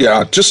 And,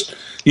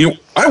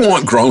 I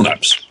want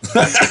grown-ups.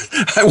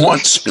 I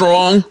want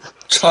strong,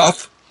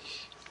 tough,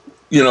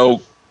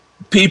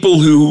 people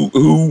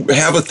who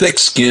have a thick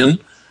skin.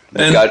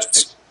 And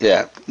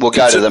we'll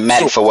go to the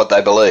mat for what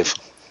they believe.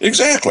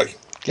 Exactly.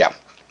 Yeah.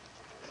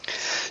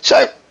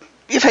 So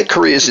you've had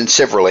careers in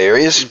several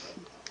areas: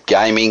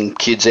 gaming,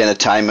 kids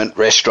entertainment,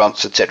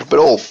 restaurants, etc., but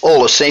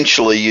all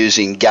essentially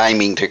using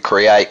gaming to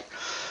create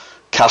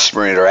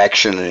customer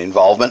interaction and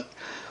involvement.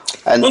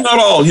 And well, not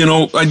all.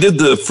 I did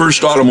the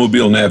first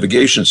automobile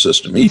navigation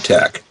system,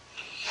 ETAC.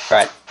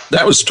 Right.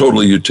 That was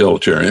totally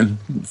utilitarian.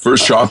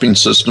 First shopping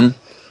system.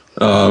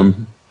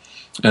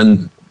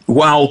 And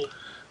while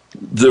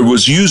there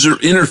was user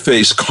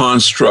interface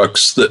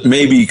constructs that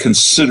may be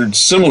considered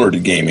similar to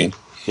gaming,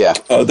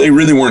 they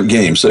really weren't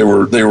games. They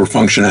were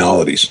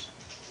functionalities.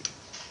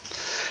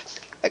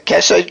 Okay,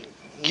 so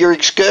your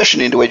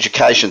excursion into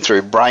education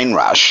through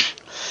BrainRush,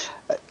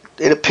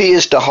 it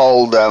appears to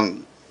hold a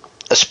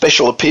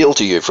special appeal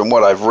to you from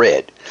what I've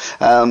read,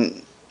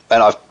 and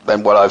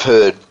what I've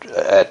heard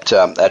at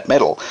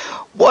Metal.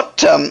 Why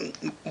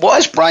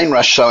is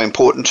BrainRush so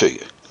important to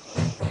you?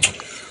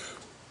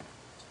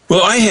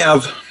 Well, I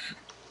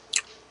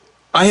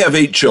have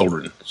 8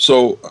 children,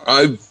 so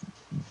I've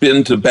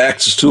been to back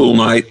to school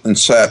night and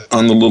sat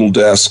on the little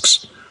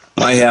desks.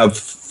 I have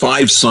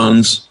 5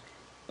 sons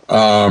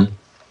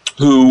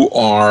who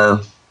are,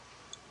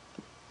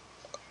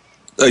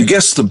 I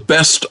guess the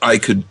best I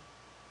could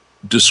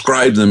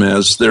describe them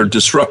as, they're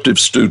disruptive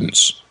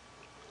students.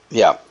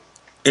 Yeah.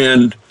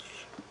 And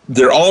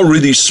they're all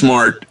really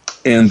smart,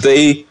 and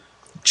they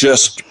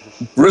just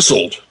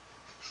bristled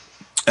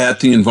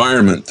at the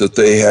environment that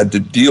they had to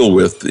deal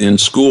with in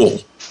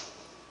school.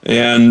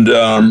 And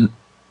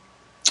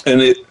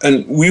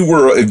we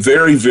were a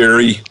very,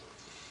 very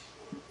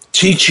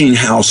teaching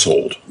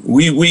household.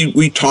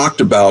 We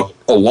talked about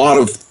a lot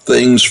of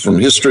things from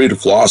history to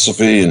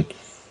philosophy,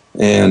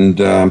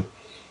 and as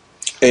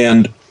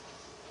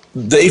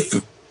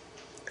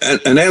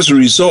a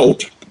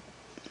result,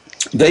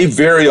 they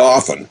very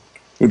often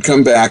would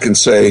come back and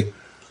say,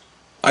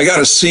 I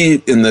got a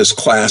C in this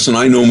class and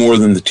I know more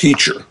than the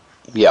teacher.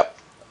 Yep.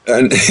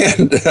 And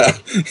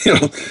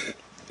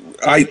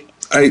I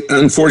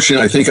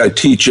unfortunately, I think I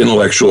teach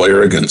intellectual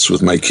arrogance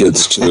with my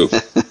kids too,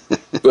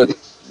 but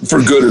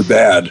for good or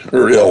bad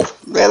or ill.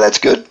 Yeah, that's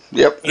good.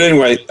 Yep. But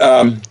anyway,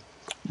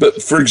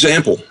 but for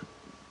example,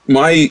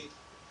 my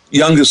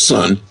youngest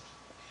son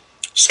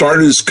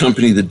started his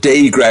company the day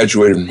he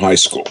graduated from high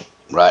school.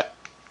 Right.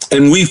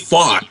 And we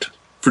fought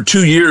for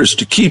 2 years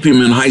to keep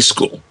him in high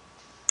school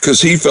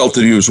because he felt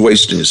that he was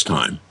wasting his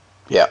time.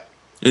 Yeah.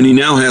 And he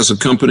now has a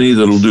company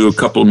that'll do a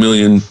couple of $1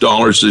 million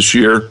this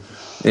year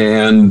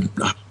and,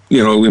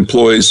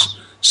 employs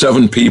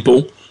 7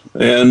 people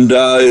and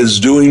is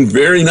doing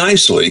very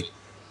nicely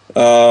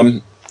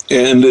and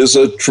is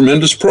a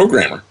tremendous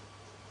programmer.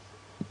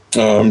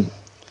 And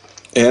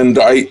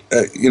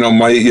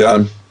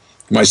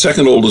my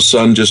second oldest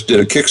son just did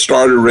a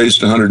Kickstarter,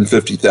 raised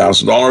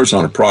 $150,000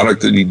 on a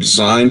product that he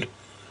designed.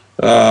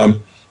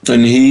 And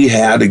he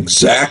had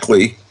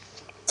exactly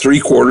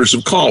 3/4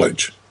 of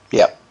college.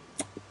 Yep.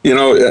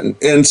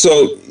 And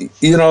so,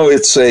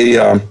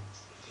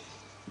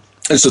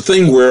 it's a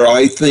thing where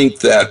I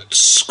think that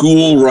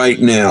school right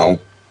now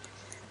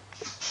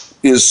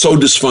is so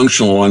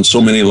dysfunctional on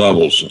so many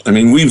levels. I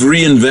mean, we've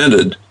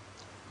reinvented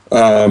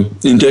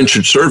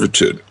indentured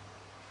servitude.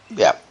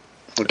 Yeah.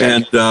 Okay.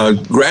 And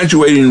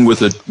graduating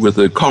with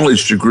a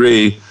college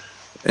degree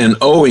and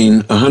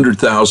owing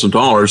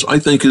 $100,000, I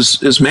think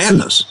is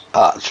madness.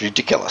 It's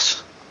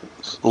ridiculous.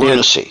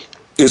 Lunacy.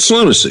 It's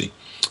lunacy.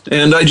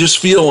 And I just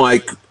feel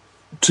like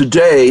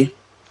today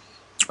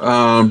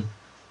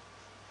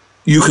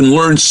you can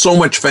learn so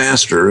much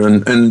faster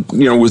and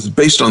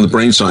based on the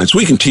brain science,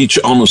 we can teach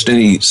almost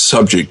any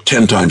subject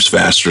 10 times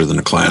faster than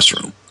a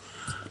classroom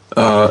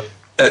at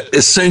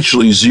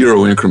essentially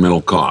zero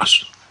incremental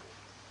cost.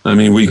 I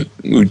mean, we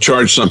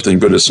charge something,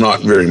 but it's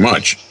not very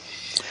much.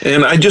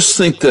 And I just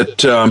think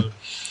that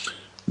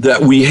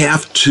that we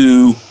have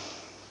to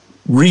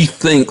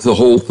rethink the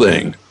whole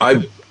thing.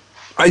 I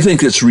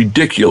think it's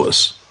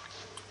ridiculous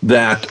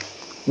that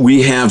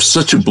we have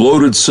such a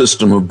bloated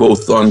system of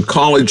both on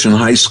college and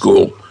high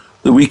school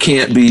that we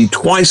can't be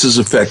twice as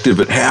effective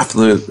at half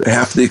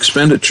the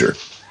expenditure.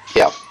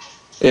 Yeah.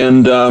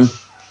 And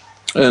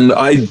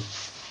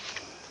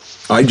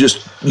I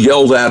just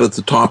yell that at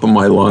the top of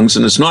my lungs,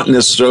 and it's not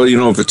necessarily,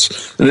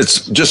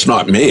 it's just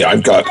not me.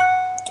 I've got,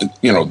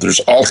 there's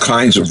all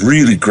kinds of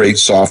really great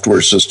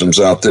software systems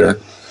out there.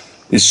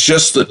 It's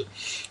just that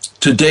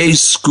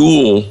today's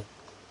school,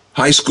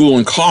 high school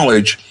and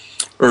college,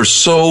 are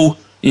so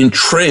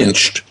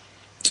entrenched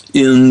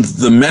in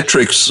the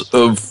metrics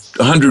of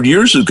 100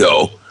 years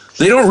ago,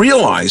 they don't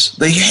realize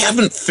they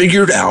haven't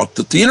figured out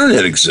that the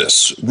internet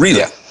exists, really.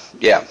 Yeah,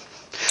 yeah.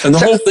 And the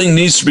whole thing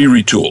needs to be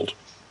retooled.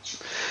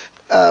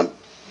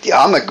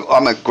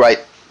 I'm a great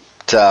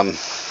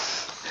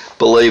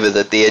believer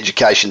that the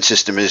education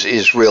system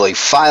is really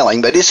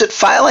failing. But is it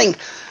failing?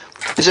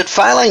 Is it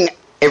failing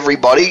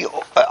everybody?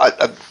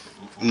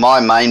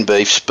 My main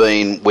beef's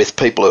been with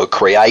people who are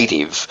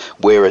creative,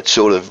 where it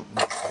sort of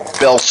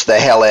belts the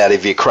hell out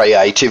of your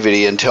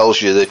creativity and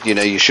tells you that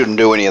you shouldn't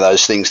do any of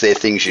those things. They're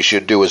things you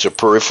should do as a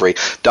periphery.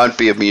 Don't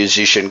be a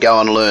musician.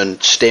 Go and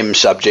learn STEM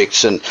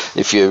subjects, and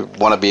if you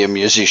want to be a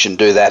musician,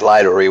 do that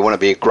later, or you want to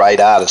be a great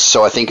artist.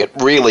 So I think it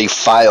really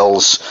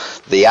fails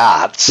the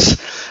arts.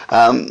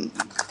 How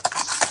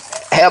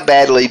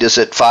badly does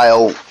it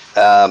fail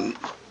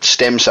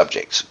STEM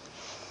subjects?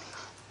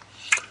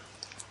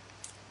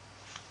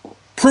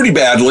 Pretty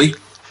badly,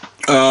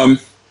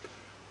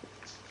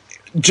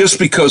 just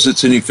because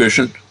it's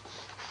inefficient.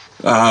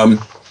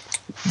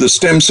 The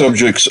STEM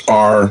subjects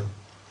are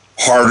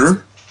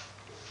harder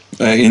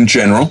in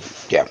general.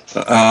 Yeah.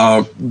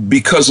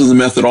 Because of the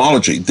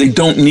methodology. They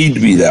don't need to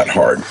be that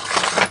hard.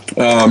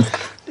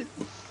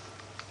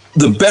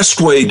 The best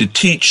way to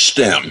teach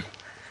STEM,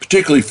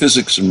 particularly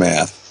physics and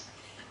math,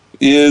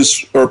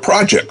 are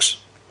projects.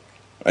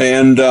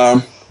 And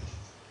I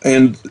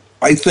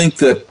think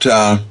that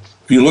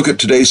if you look at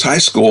today's high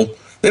school,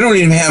 they don't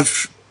even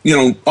have,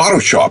 auto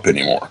shop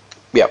anymore.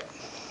 Yep.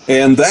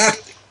 And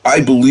that, I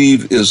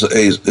believe, is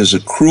a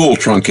cruel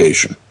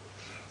truncation.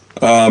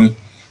 How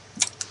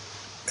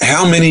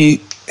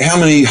many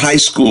high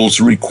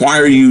schools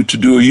require you to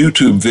do a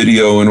YouTube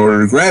video in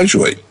order to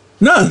graduate?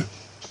 None.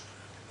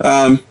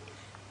 How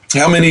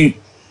many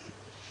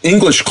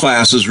English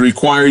classes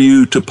require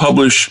you to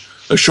publish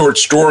a short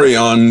story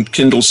on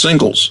Kindle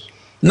Singles?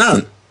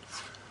 None.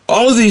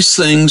 All of these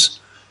things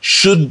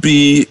should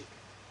be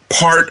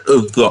part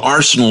of the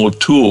arsenal of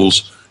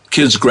tools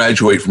kids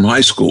graduate from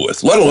high school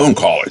with, let alone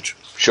college.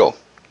 Sure.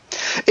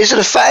 Is it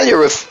a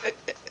failure of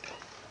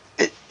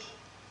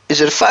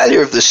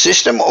the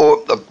system,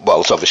 or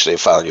it's obviously a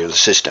failure of the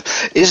system?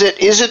 Is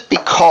it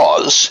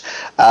because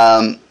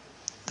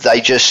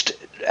they just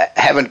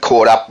haven't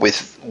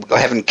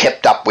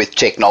kept up with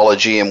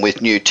technology and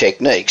with new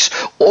techniques,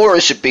 or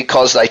is it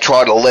because they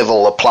try to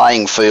level the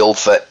playing field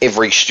for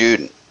every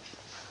student?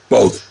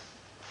 Both.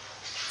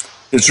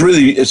 It's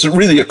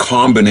really a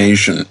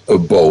combination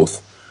of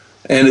both,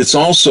 and it's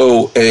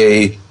also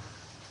a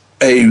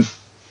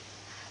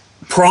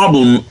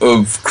problem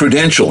of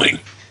credentialing.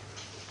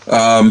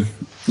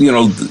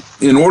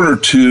 In order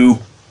to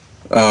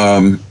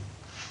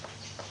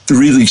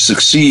really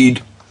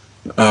succeed,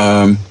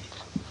 a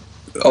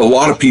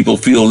lot of people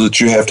feel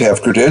that you have to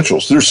have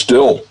credentials. They're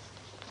still,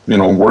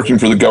 working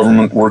for the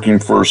government, working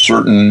for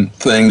certain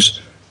things.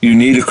 you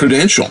need a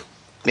credential.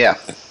 Yeah.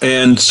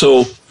 And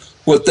so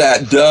what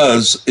that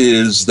does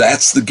is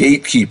that's the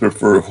gatekeeper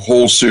for a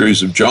whole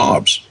series of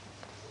jobs.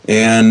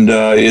 And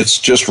it's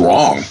just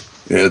wrong.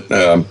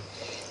 I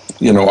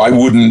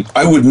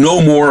would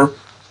no more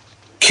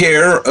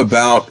care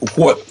about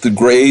what the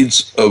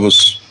grades of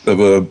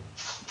a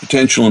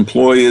potential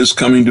employee is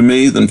coming to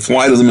me than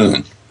fly to the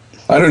moon.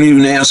 I don't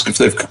even ask if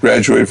they've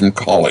graduated from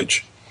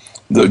college.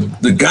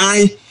 The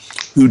guy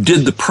who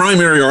did the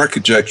primary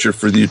architecture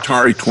for the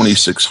Atari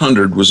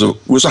 2600 was a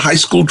high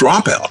school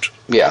dropout.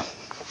 Yeah.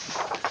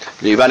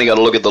 You've only got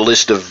to look at the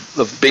list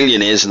of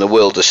billionaires in the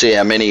world to see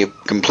how many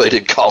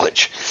completed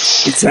college.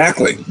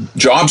 Exactly.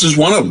 Jobs is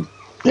one of them.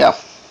 Yeah.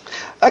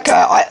 Okay,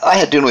 I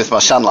had dinner with my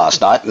son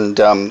last night, and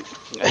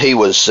he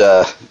was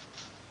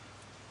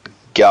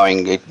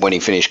going, when he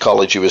finished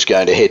college, he was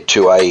going to head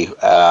to a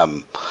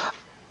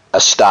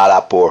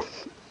startup or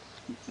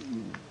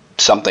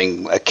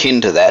something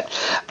akin to that,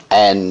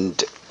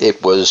 and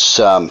it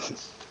was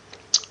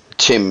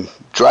Tim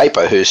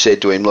Draper who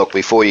said to him, look,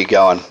 before you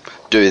go and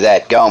do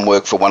that, go and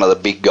work for one of the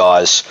big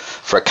guys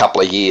for a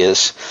couple of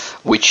years,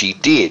 which he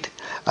did.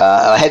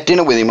 I had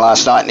dinner with him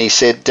last night, and he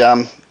said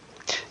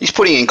he's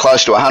putting in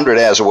close to 100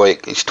 hours a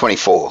week. He's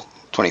 25,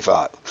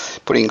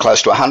 putting in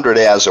close to 100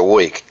 hours a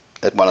week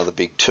at one of the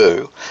big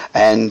two.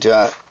 And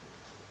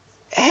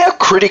how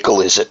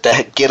critical is it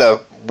to get a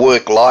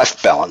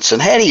work-life balance,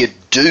 and how do you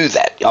do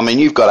that? I mean,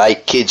 you've got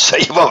 8 kids, so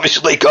you've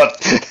obviously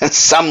got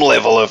some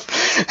level of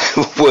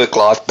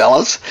work-life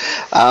balance.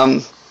 How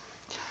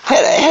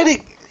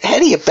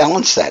do you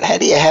balance that? How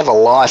do you have a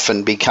life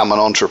and become an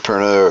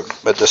entrepreneur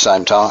at the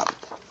same time?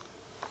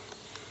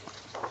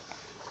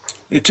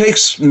 It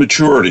takes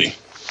maturity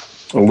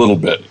a little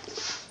bit.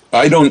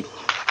 I don't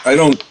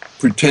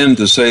pretend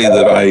to say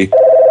that I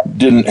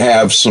didn't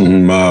have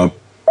some real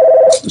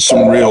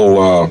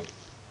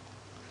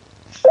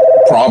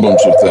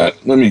problems with that.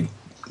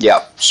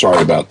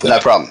 Sorry about that. No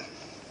problem.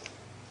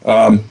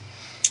 I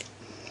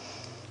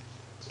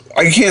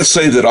can't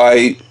say that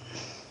I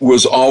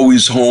was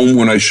always home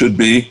when I should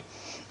be.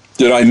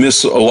 Did I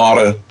miss a lot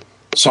of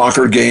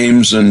soccer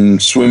games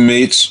and swim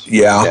meets?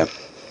 Yeah.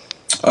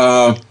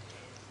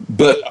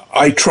 But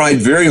I tried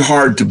very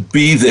hard to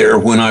be there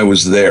when I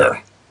was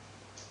there,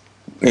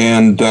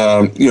 and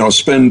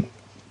spend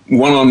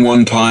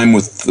one-on-one time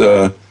with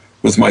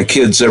my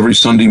kids every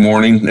Sunday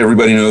morning.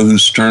 Everybody knew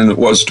whose turn it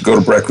was to go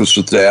to breakfast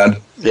with Dad.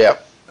 Yeah.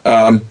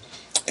 And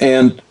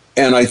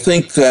I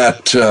think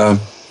that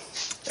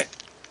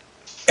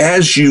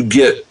as you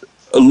get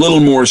a little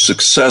more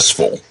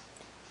successful,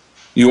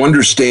 you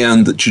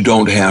understand that you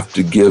don't have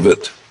to give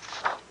it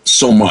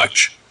so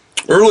much.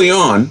 Early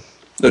on,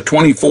 at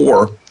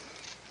 24,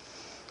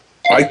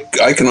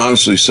 I can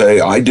honestly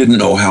say I didn't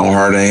know how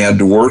hard I had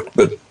to work,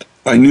 but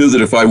I knew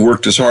that if I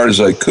worked as hard as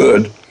I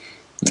could,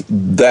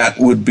 that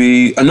would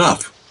be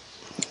enough.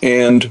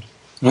 And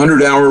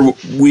 100-hour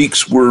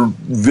weeks were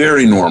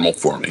very normal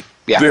for me.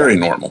 Yeah. Very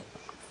normal.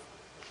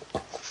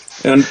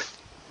 And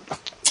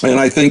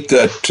I think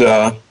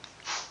that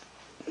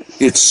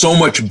it's so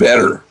much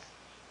better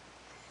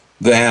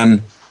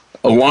than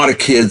a lot of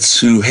kids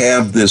who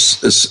have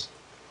this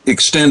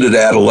extended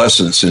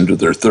adolescence into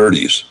their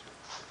 30s.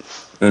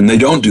 And they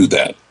don't do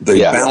that. They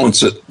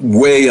balance it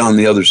way on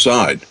the other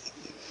side.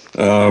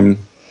 And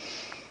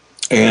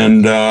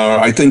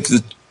I think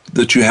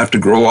that you have to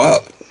grow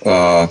up.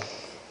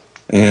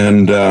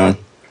 And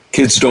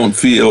kids don't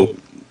feel,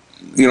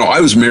 I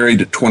was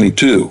married at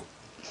 22,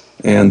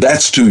 and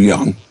that's too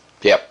young.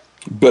 Yep.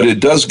 But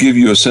it does give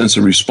you a sense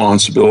of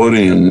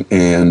responsibility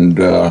and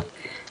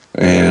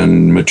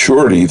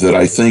maturity that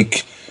I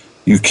think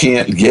you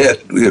can't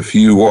get if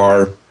you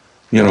are,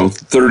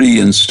 30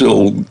 and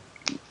still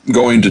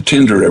going to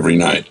Tinder every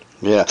night.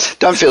 Yeah.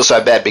 Don't feel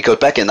so bad, because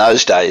back in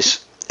those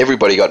days,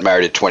 everybody got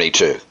married at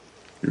 22.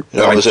 It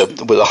was a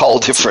whole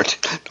different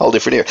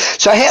era.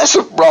 So how's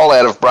the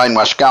rollout of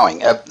Brainwash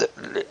going?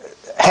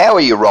 How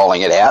are you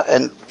rolling it out,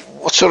 and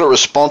what sort of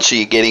response are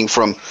you getting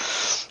from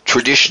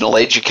traditional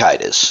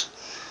educators?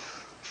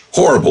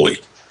 Horribly.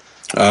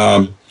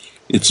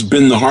 It's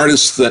been the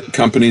hardest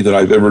company that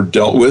I've ever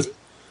dealt with.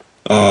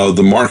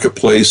 The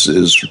marketplace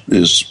is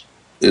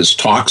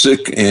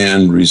toxic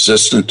and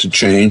resistant to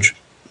change.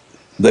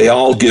 They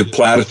all give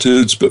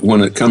platitudes, but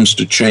when it comes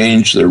to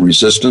change, they're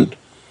resistant.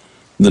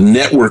 The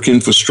network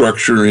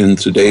infrastructure in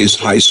today's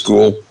high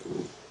school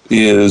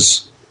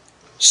is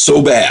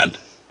so bad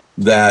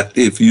that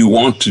if you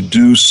want to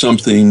do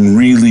something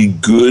really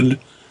good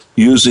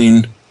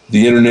using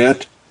the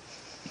internet,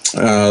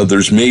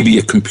 there's maybe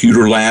a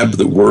computer lab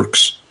that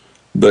works,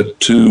 but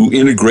to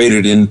integrate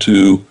it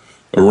into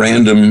a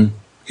random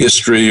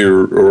history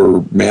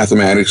or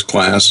mathematics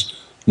class,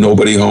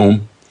 nobody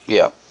home.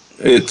 Yeah.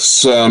 It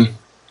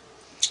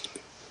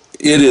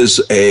is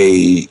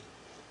a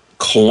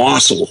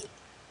colossal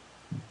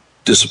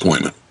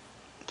disappointment.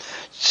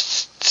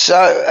 So,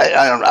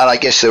 and I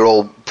guess they're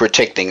all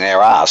protecting their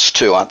ass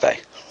too, aren't they?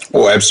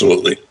 Oh,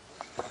 absolutely.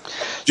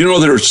 Do you know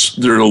there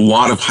are a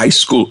lot of high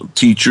school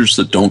teachers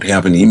that don't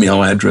have an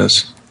email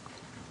address?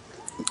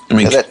 I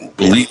mean, can you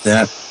believe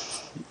that?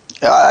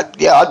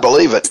 Yeah, I'd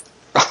believe it.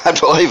 I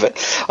believe it.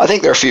 I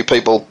think there are a few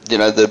people,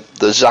 the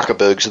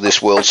Zuckerbergs of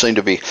this world seem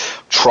to be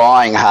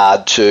trying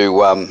hard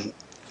to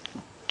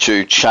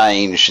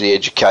change the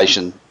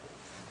education,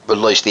 at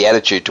least the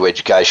attitude to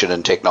education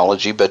and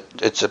technology, but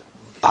it's a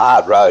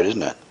hard road,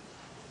 isn't it?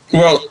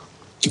 Well,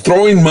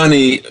 throwing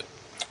money,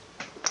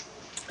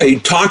 a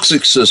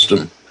toxic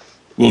system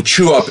will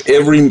chew up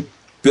every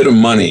bit of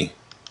money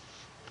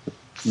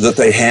that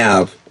they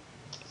have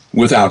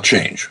without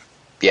change.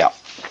 Yeah.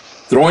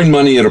 Throwing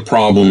money at a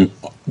problem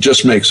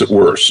just makes it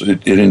worse.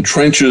 It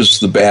entrenches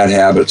the bad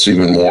habits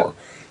even more.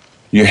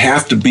 You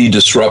have to be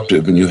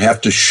disruptive, and you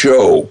have to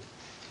show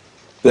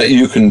that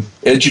you can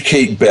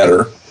educate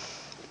better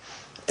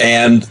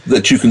and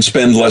that you can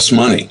spend less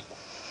money.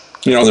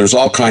 There's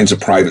all kinds of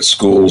private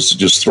schools that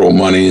just throw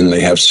money and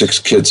they have 6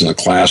 kids in a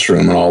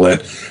classroom and all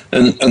that.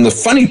 And the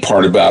funny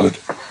part about it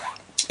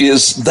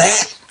is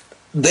that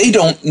they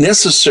don't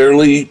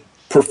necessarily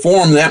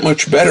perform that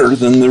much better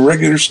than the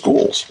regular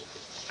schools.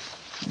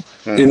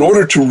 In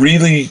order to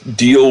really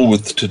deal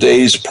with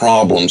today's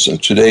problems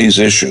and today's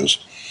issues,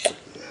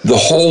 the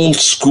whole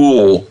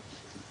school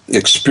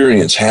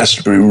experience has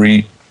to be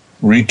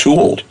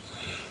retooled.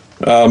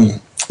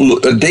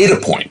 A data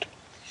point.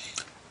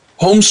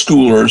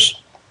 Homeschoolers,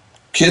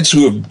 kids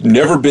who have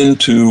never been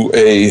to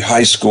a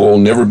high school,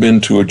 never been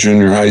to a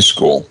junior high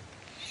school,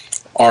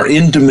 are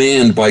in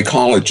demand by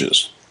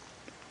colleges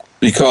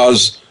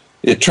because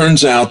it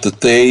turns out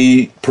that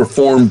they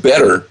perform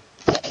better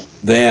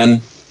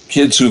than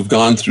kids who've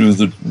gone through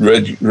the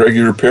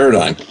regular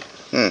paradigm.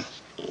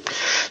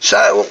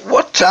 So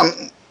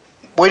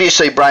where do you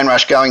see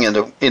BrainRush going in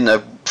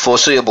the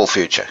foreseeable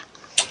future?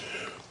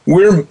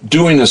 We're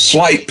doing a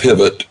slight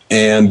pivot,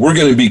 and we're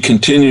going to be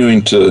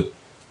continuing to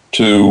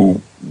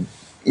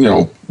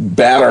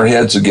bat our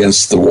heads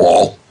against the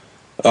wall.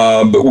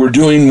 But we're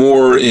doing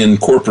more in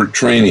corporate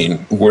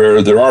training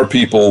where there are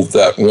people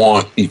that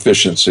want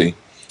efficiency.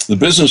 The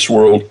business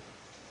world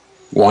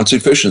wants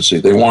efficiency.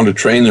 They want to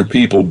train their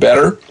people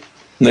better,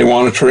 and they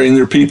want to train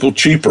their people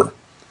cheaper.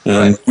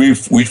 And we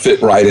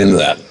fit right into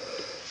that.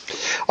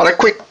 On a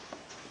quick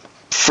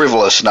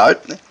frivolous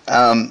note,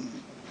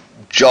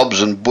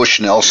 Jobs and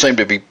Bushnell seem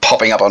to be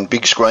popping up on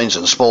big screens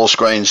and small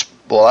screens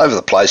all over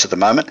the place at the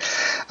moment.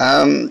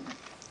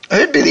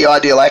 Who'd be the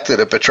ideal actor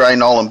to portray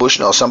Nolan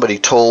Bushnell? Somebody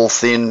tall,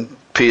 thin,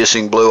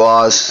 piercing blue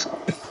eyes?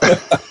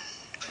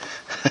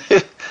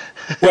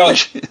 Well,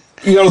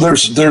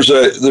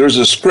 there's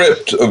a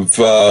script of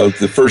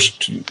the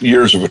first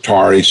years of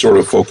Atari sort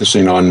of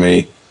focusing on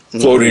me,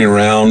 floating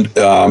around.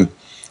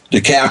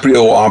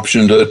 DiCaprio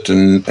optioned it,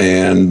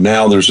 and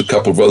now there's a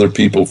couple of other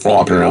people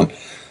flopping around.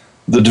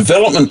 The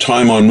development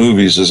time on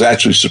movies is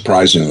actually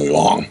surprisingly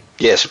long.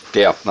 Yes,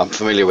 yeah, I'm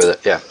familiar with it,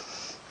 yeah.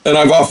 And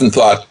I've often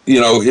thought,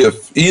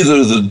 if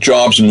either of the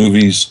Jobs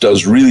movies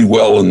does really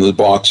well in the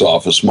box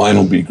office, mine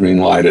will be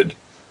green-lighted.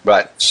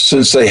 Right.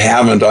 Since they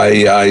haven't,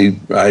 I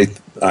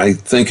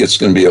think it's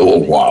going to be a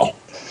little while.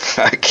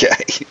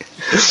 Okay.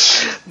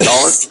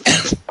 Nolan,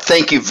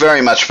 thank you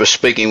very much for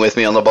speaking with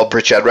me on the Bob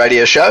Pritchard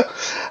Radio Show.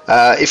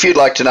 If you'd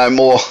like to know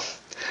more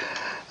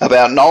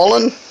about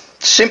Nolan,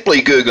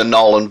 simply Google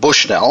Nolan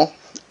Bushnell,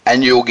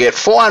 and you'll get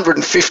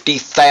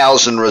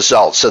 450,000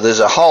 results. So there's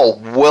a whole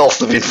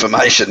wealth of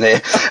information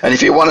there. And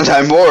if you want to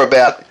know more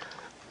about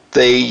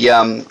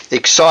the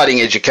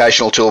exciting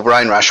educational tool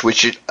BrainRush,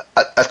 which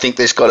I think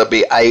there's got to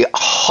be a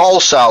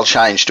wholesale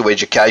change to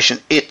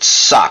education. It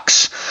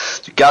sucks.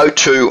 Go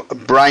to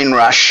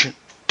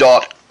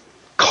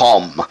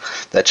brainrush.com.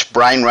 That's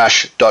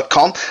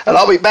brainrush.com. And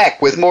I'll be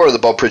back with more of the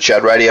Bob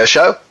Pritchard Radio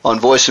Show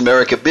on Voice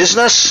America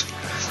Business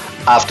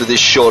after this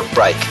short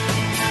break.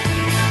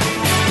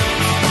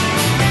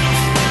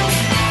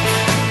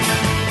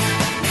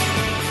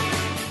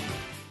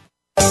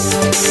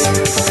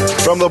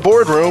 From the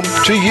boardroom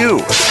to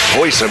you,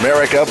 Voice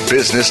America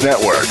Business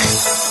Network.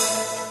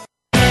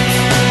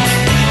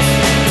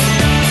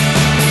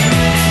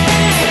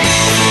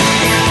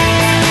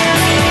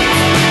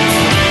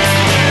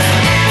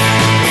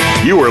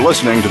 You are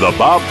listening to the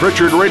Bob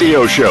Pritchard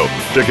Radio Show.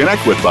 To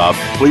connect with Bob,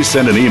 please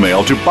send an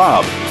email to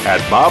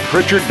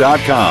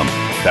bob@bobpritchard.com.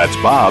 That's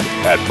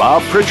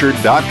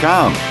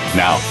bob@bobpritchard.com.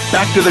 Now,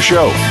 back to the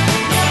show.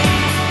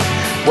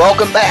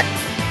 Welcome back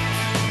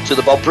to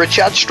the Bob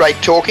Pritchard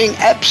Straight Talking,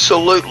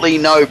 absolutely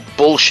no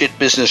bullshit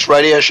business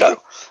radio show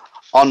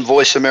on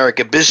Voice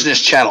America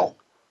Business Channel,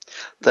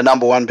 the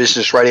 #1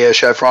 business radio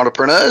show for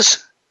entrepreneurs.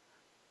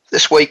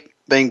 This week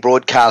being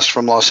broadcast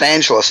from Los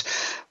Angeles.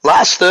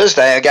 Last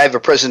Thursday, I gave a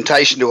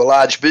presentation to a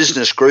large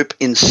business group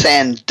in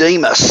San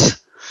Dimas,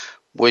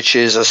 which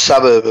is a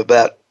suburb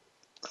about,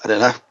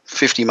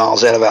 50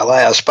 miles out of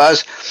LA, I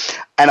suppose.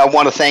 And I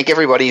want to thank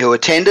everybody who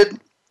attended.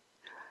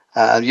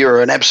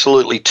 You're an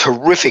absolutely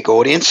terrific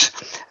audience.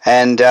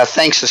 And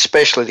thanks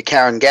especially to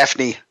Karen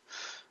Gaffney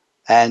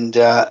and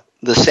the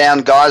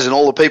sound guys and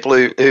all the people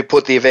who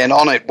put the event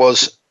on. It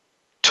was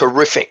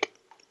terrific.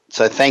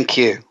 So thank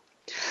you.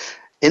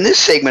 In this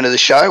segment of the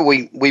show,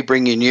 we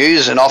bring you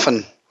news and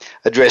often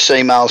address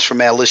emails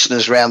from our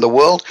listeners around the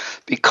world.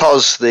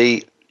 Because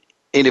the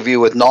interview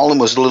with Nolan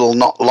was a little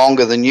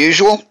longer than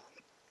usual,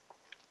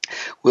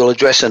 we'll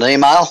address an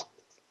email.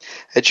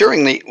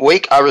 During the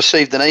week, I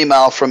received an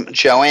email from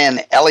Joanne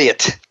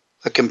Elliott,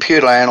 a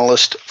computer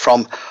analyst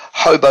from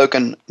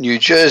Hoboken, New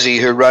Jersey,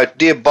 who wrote,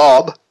 "Dear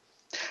Bob,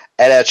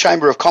 at our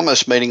Chamber of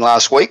Commerce meeting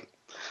last week,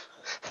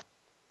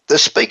 the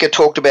speaker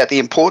talked about the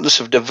importance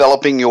of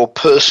developing your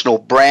personal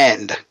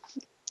brand.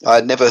 I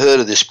had never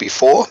heard of this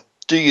before.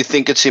 Do you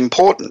think it's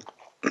important?"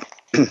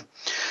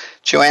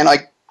 Joanne,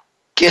 I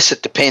guess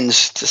it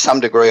depends to some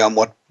degree on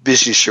what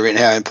business you're in,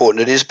 how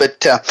important it is,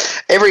 but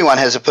everyone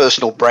has a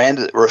personal brand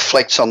that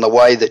reflects on the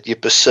way that you're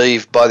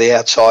perceived by the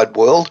outside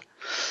world,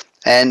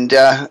 and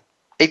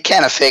it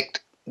can affect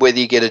whether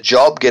you get a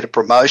job, get a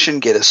promotion,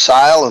 get a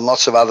sale, and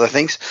lots of other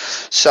things.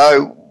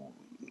 So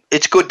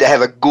it's good to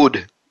have a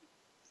good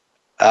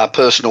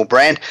personal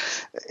brand,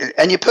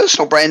 and your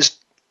personal brand's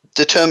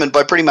determined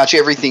by pretty much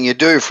everything you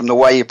do, from the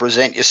way you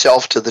present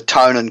yourself to the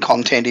tone and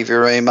content of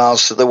your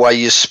emails to the way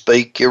you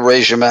speak, your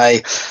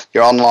resume,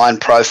 your online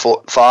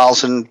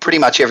profiles, and pretty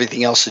much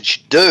everything else that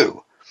you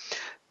do.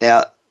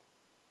 Now,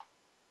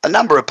 a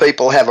number of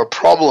people have a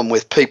problem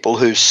with people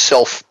who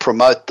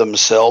self-promote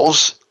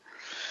themselves,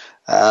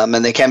 and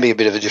there can be a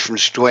bit of a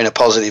difference between a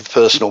positive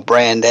personal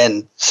brand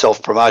and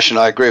self-promotion.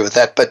 I agree with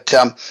that, but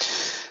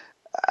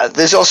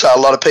there's also a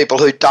lot of people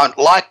who don't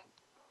like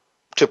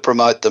to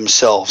promote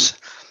themselves.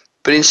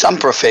 But in some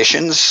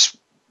professions,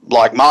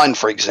 like mine,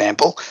 for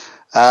example,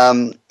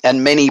 and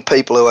many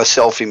people who are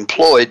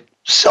self-employed,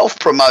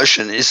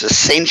 self-promotion is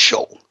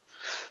essential.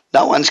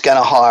 No one's going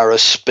to hire a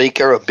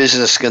speaker, a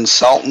business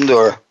consultant,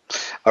 or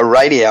a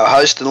radio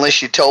host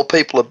unless you tell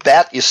people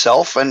about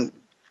yourself and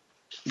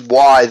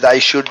why they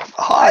should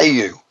hire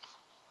you.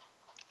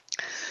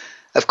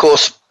 Of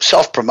course,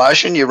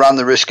 self-promotion, you run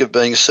the risk of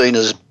being seen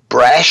as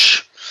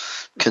brash,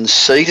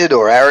 conceited,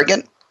 or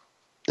arrogant.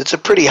 It's a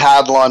pretty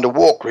hard line to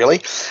walk, really.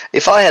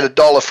 If I had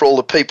 $1 for all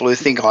the people who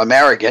think I'm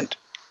arrogant,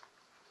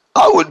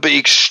 I would be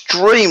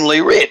extremely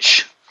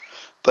rich.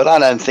 But I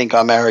don't think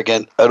I'm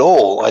arrogant at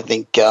all. I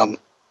think I'm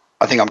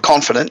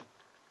confident,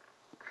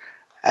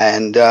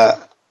 and I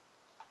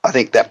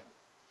think that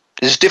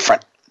is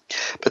different.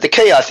 But the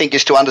key, I think,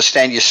 is to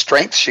understand your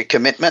strengths, your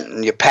commitment,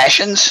 and your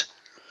passions,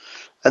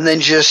 and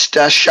then just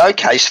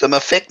showcase them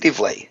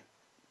effectively.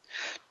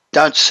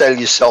 Don't sell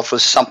yourself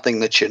as something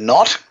that you're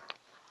not.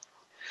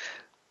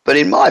 But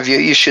in my view,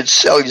 you should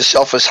sell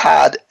yourself as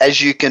hard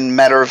as you can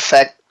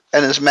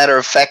as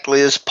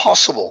matter-of-factly as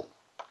possible.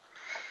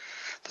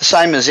 The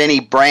same as any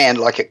brand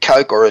like a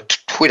Coke or a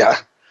Twitter,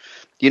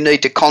 you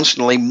need to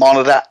constantly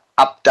monitor,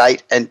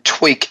 update, and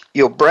tweak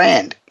your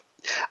brand.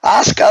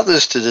 Ask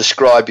others to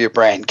describe your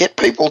brand. Get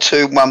people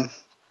to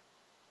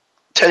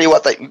tell you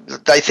what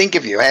they think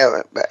of you,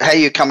 how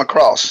you come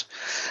across.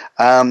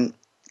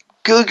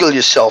 Google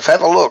yourself.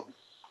 Have a look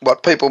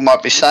what people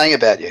might be saying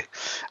about you,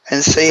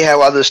 and see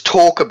how others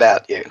talk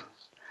about you.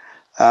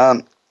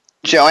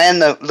 Joanne,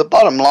 the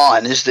bottom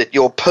line is that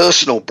your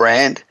personal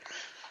brand,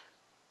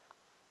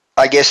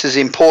 I guess, is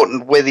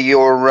important whether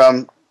you're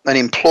an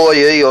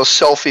employee or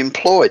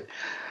self-employed.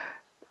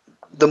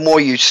 The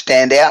more you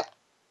stand out,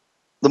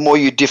 the more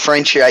you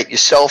differentiate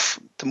yourself,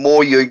 the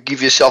more you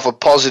give yourself a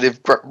positive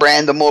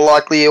brand, the more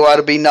likely you are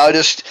to be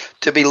noticed,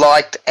 to be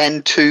liked,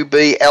 and to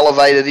be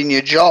elevated in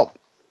your job,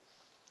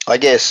 I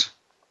guess.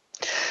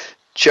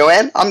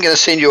 Joanne, I'm going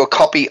to send you a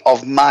copy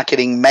of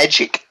Marketing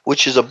Magic,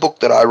 which is a book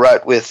that I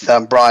wrote with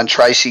Brian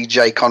Tracy,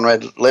 J.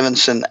 Conrad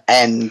Levinson,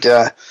 and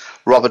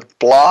Robert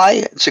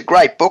Bly. It's a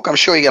great book. I'm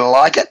sure you're going to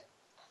like it.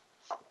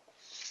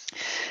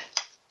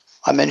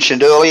 I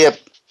mentioned earlier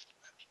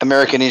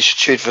American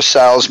Institute for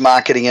Sales,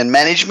 Marketing and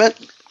Management.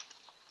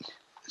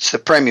 It's the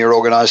premier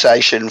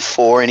organisation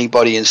for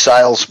anybody in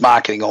sales,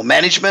 marketing or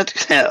management,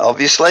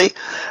 obviously.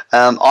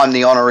 I'm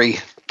the honorary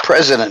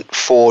president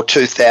for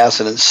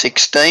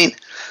 2016.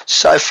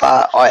 So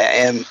far, I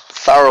am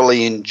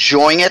thoroughly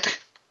enjoying it.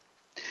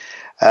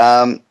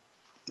 So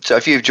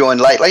if you've joined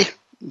lately,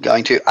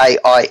 going to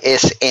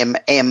aismm.us.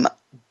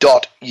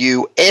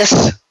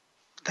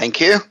 Thank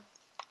you.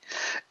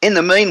 In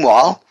the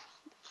meanwhile,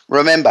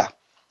 remember,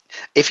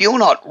 if you're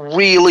not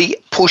really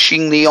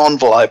pushing the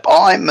envelope,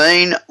 I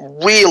mean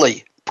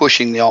really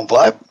pushing the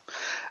envelope,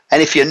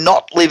 and if you're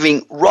not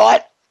living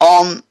right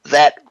on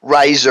that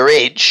razor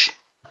edge,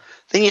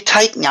 then you're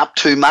taking up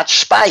too much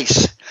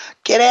space.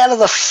 Get out of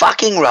the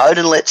fucking road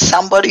and let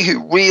somebody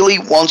who really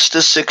wants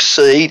to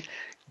succeed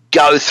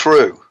go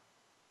through.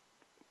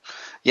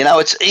 You know,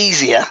 it's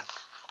easier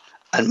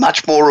and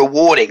much more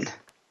rewarding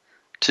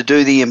to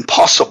do the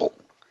impossible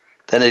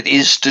than it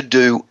is to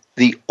do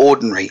the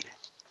ordinary.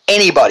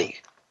 Anybody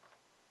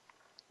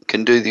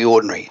can do the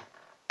ordinary,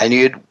 and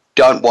you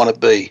don't want to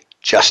be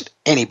just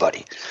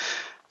anybody.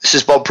 This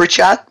is Bob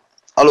Pritchard.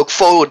 I look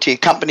forward to your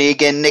company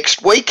again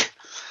next week,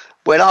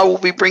 when I will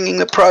be bringing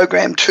the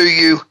program to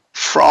you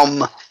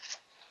from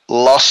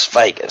Las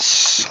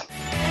Vegas.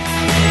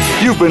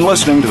 You've been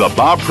listening to the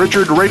Bob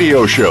Pritchard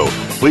Radio Show.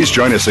 Please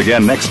join us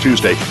again next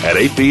Tuesday at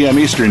 8 p.m.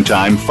 Eastern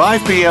Time,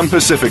 5 p.m.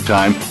 Pacific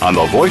Time on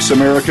the Voice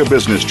America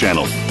Business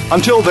Channel.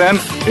 Until then,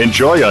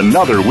 enjoy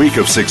another week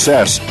of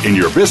success in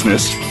your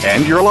business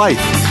and your life.